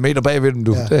 1,5 meter bagved dem,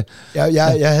 du. Ja.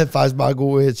 Jeg havde faktisk meget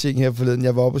gode ting her forleden.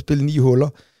 Jeg var oppe og spille 9 huller,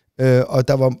 og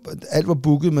alt var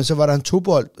booket, men så var der en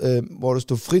tobold, hvor der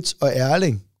stod Fritz og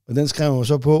Erling, og den skrev jeg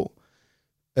så på.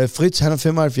 Fritz, han er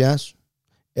 75.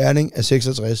 Erling er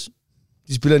 66.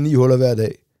 De spiller 9 huller hver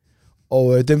dag.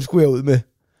 Og dem skulle jeg ud med.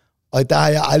 Og der har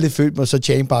jeg aldrig følt mig så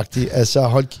champagtig. Altså,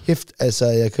 hold kæft. Altså,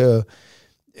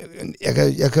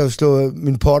 jeg kan jo slå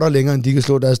mine potter længere, end de kan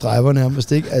slå deres driver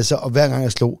nærmest, ikke? Altså, og hver gang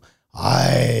jeg slog,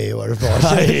 hvor er det for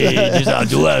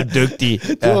du er dygtig.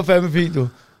 Det var fandme fint, du.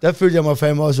 Der følte jeg mig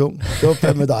fandme også ung. Det var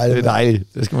fandme dejligt. Det er dejligt.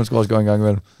 Det skal man sgu også gøre en gang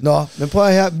imellem. Nå, men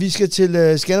prøv her. Vi skal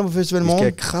til Skanderborg Festival i morgen.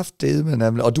 Vi skal kraftedeme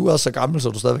nemlig. Og du er også så gammel, så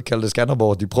du stadigvæk kalder det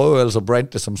Skanderborg. De prøver altså at brande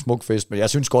det som smuk fest, men jeg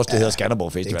synes også, det hedder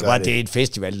Skanderborg Festival. Det er et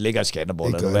festival, der ligger i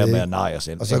Skanderborg. Der nu være med at narre jer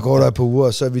selv. Og så går der et par uger,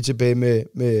 og så er vi tilbage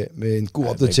med en god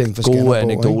opdatering for Skanderborg. Gode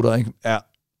anekdoter, ikke? Ja.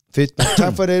 Fedt.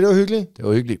 Tak for det. Det var hyggeligt. Det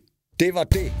var hyggeligt. Det var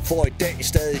det for i dag.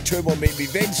 Stadig tømmer, men vi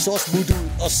vender så smut ud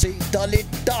og se dig lidt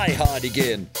Die Hard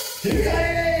igen.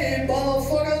 Hey,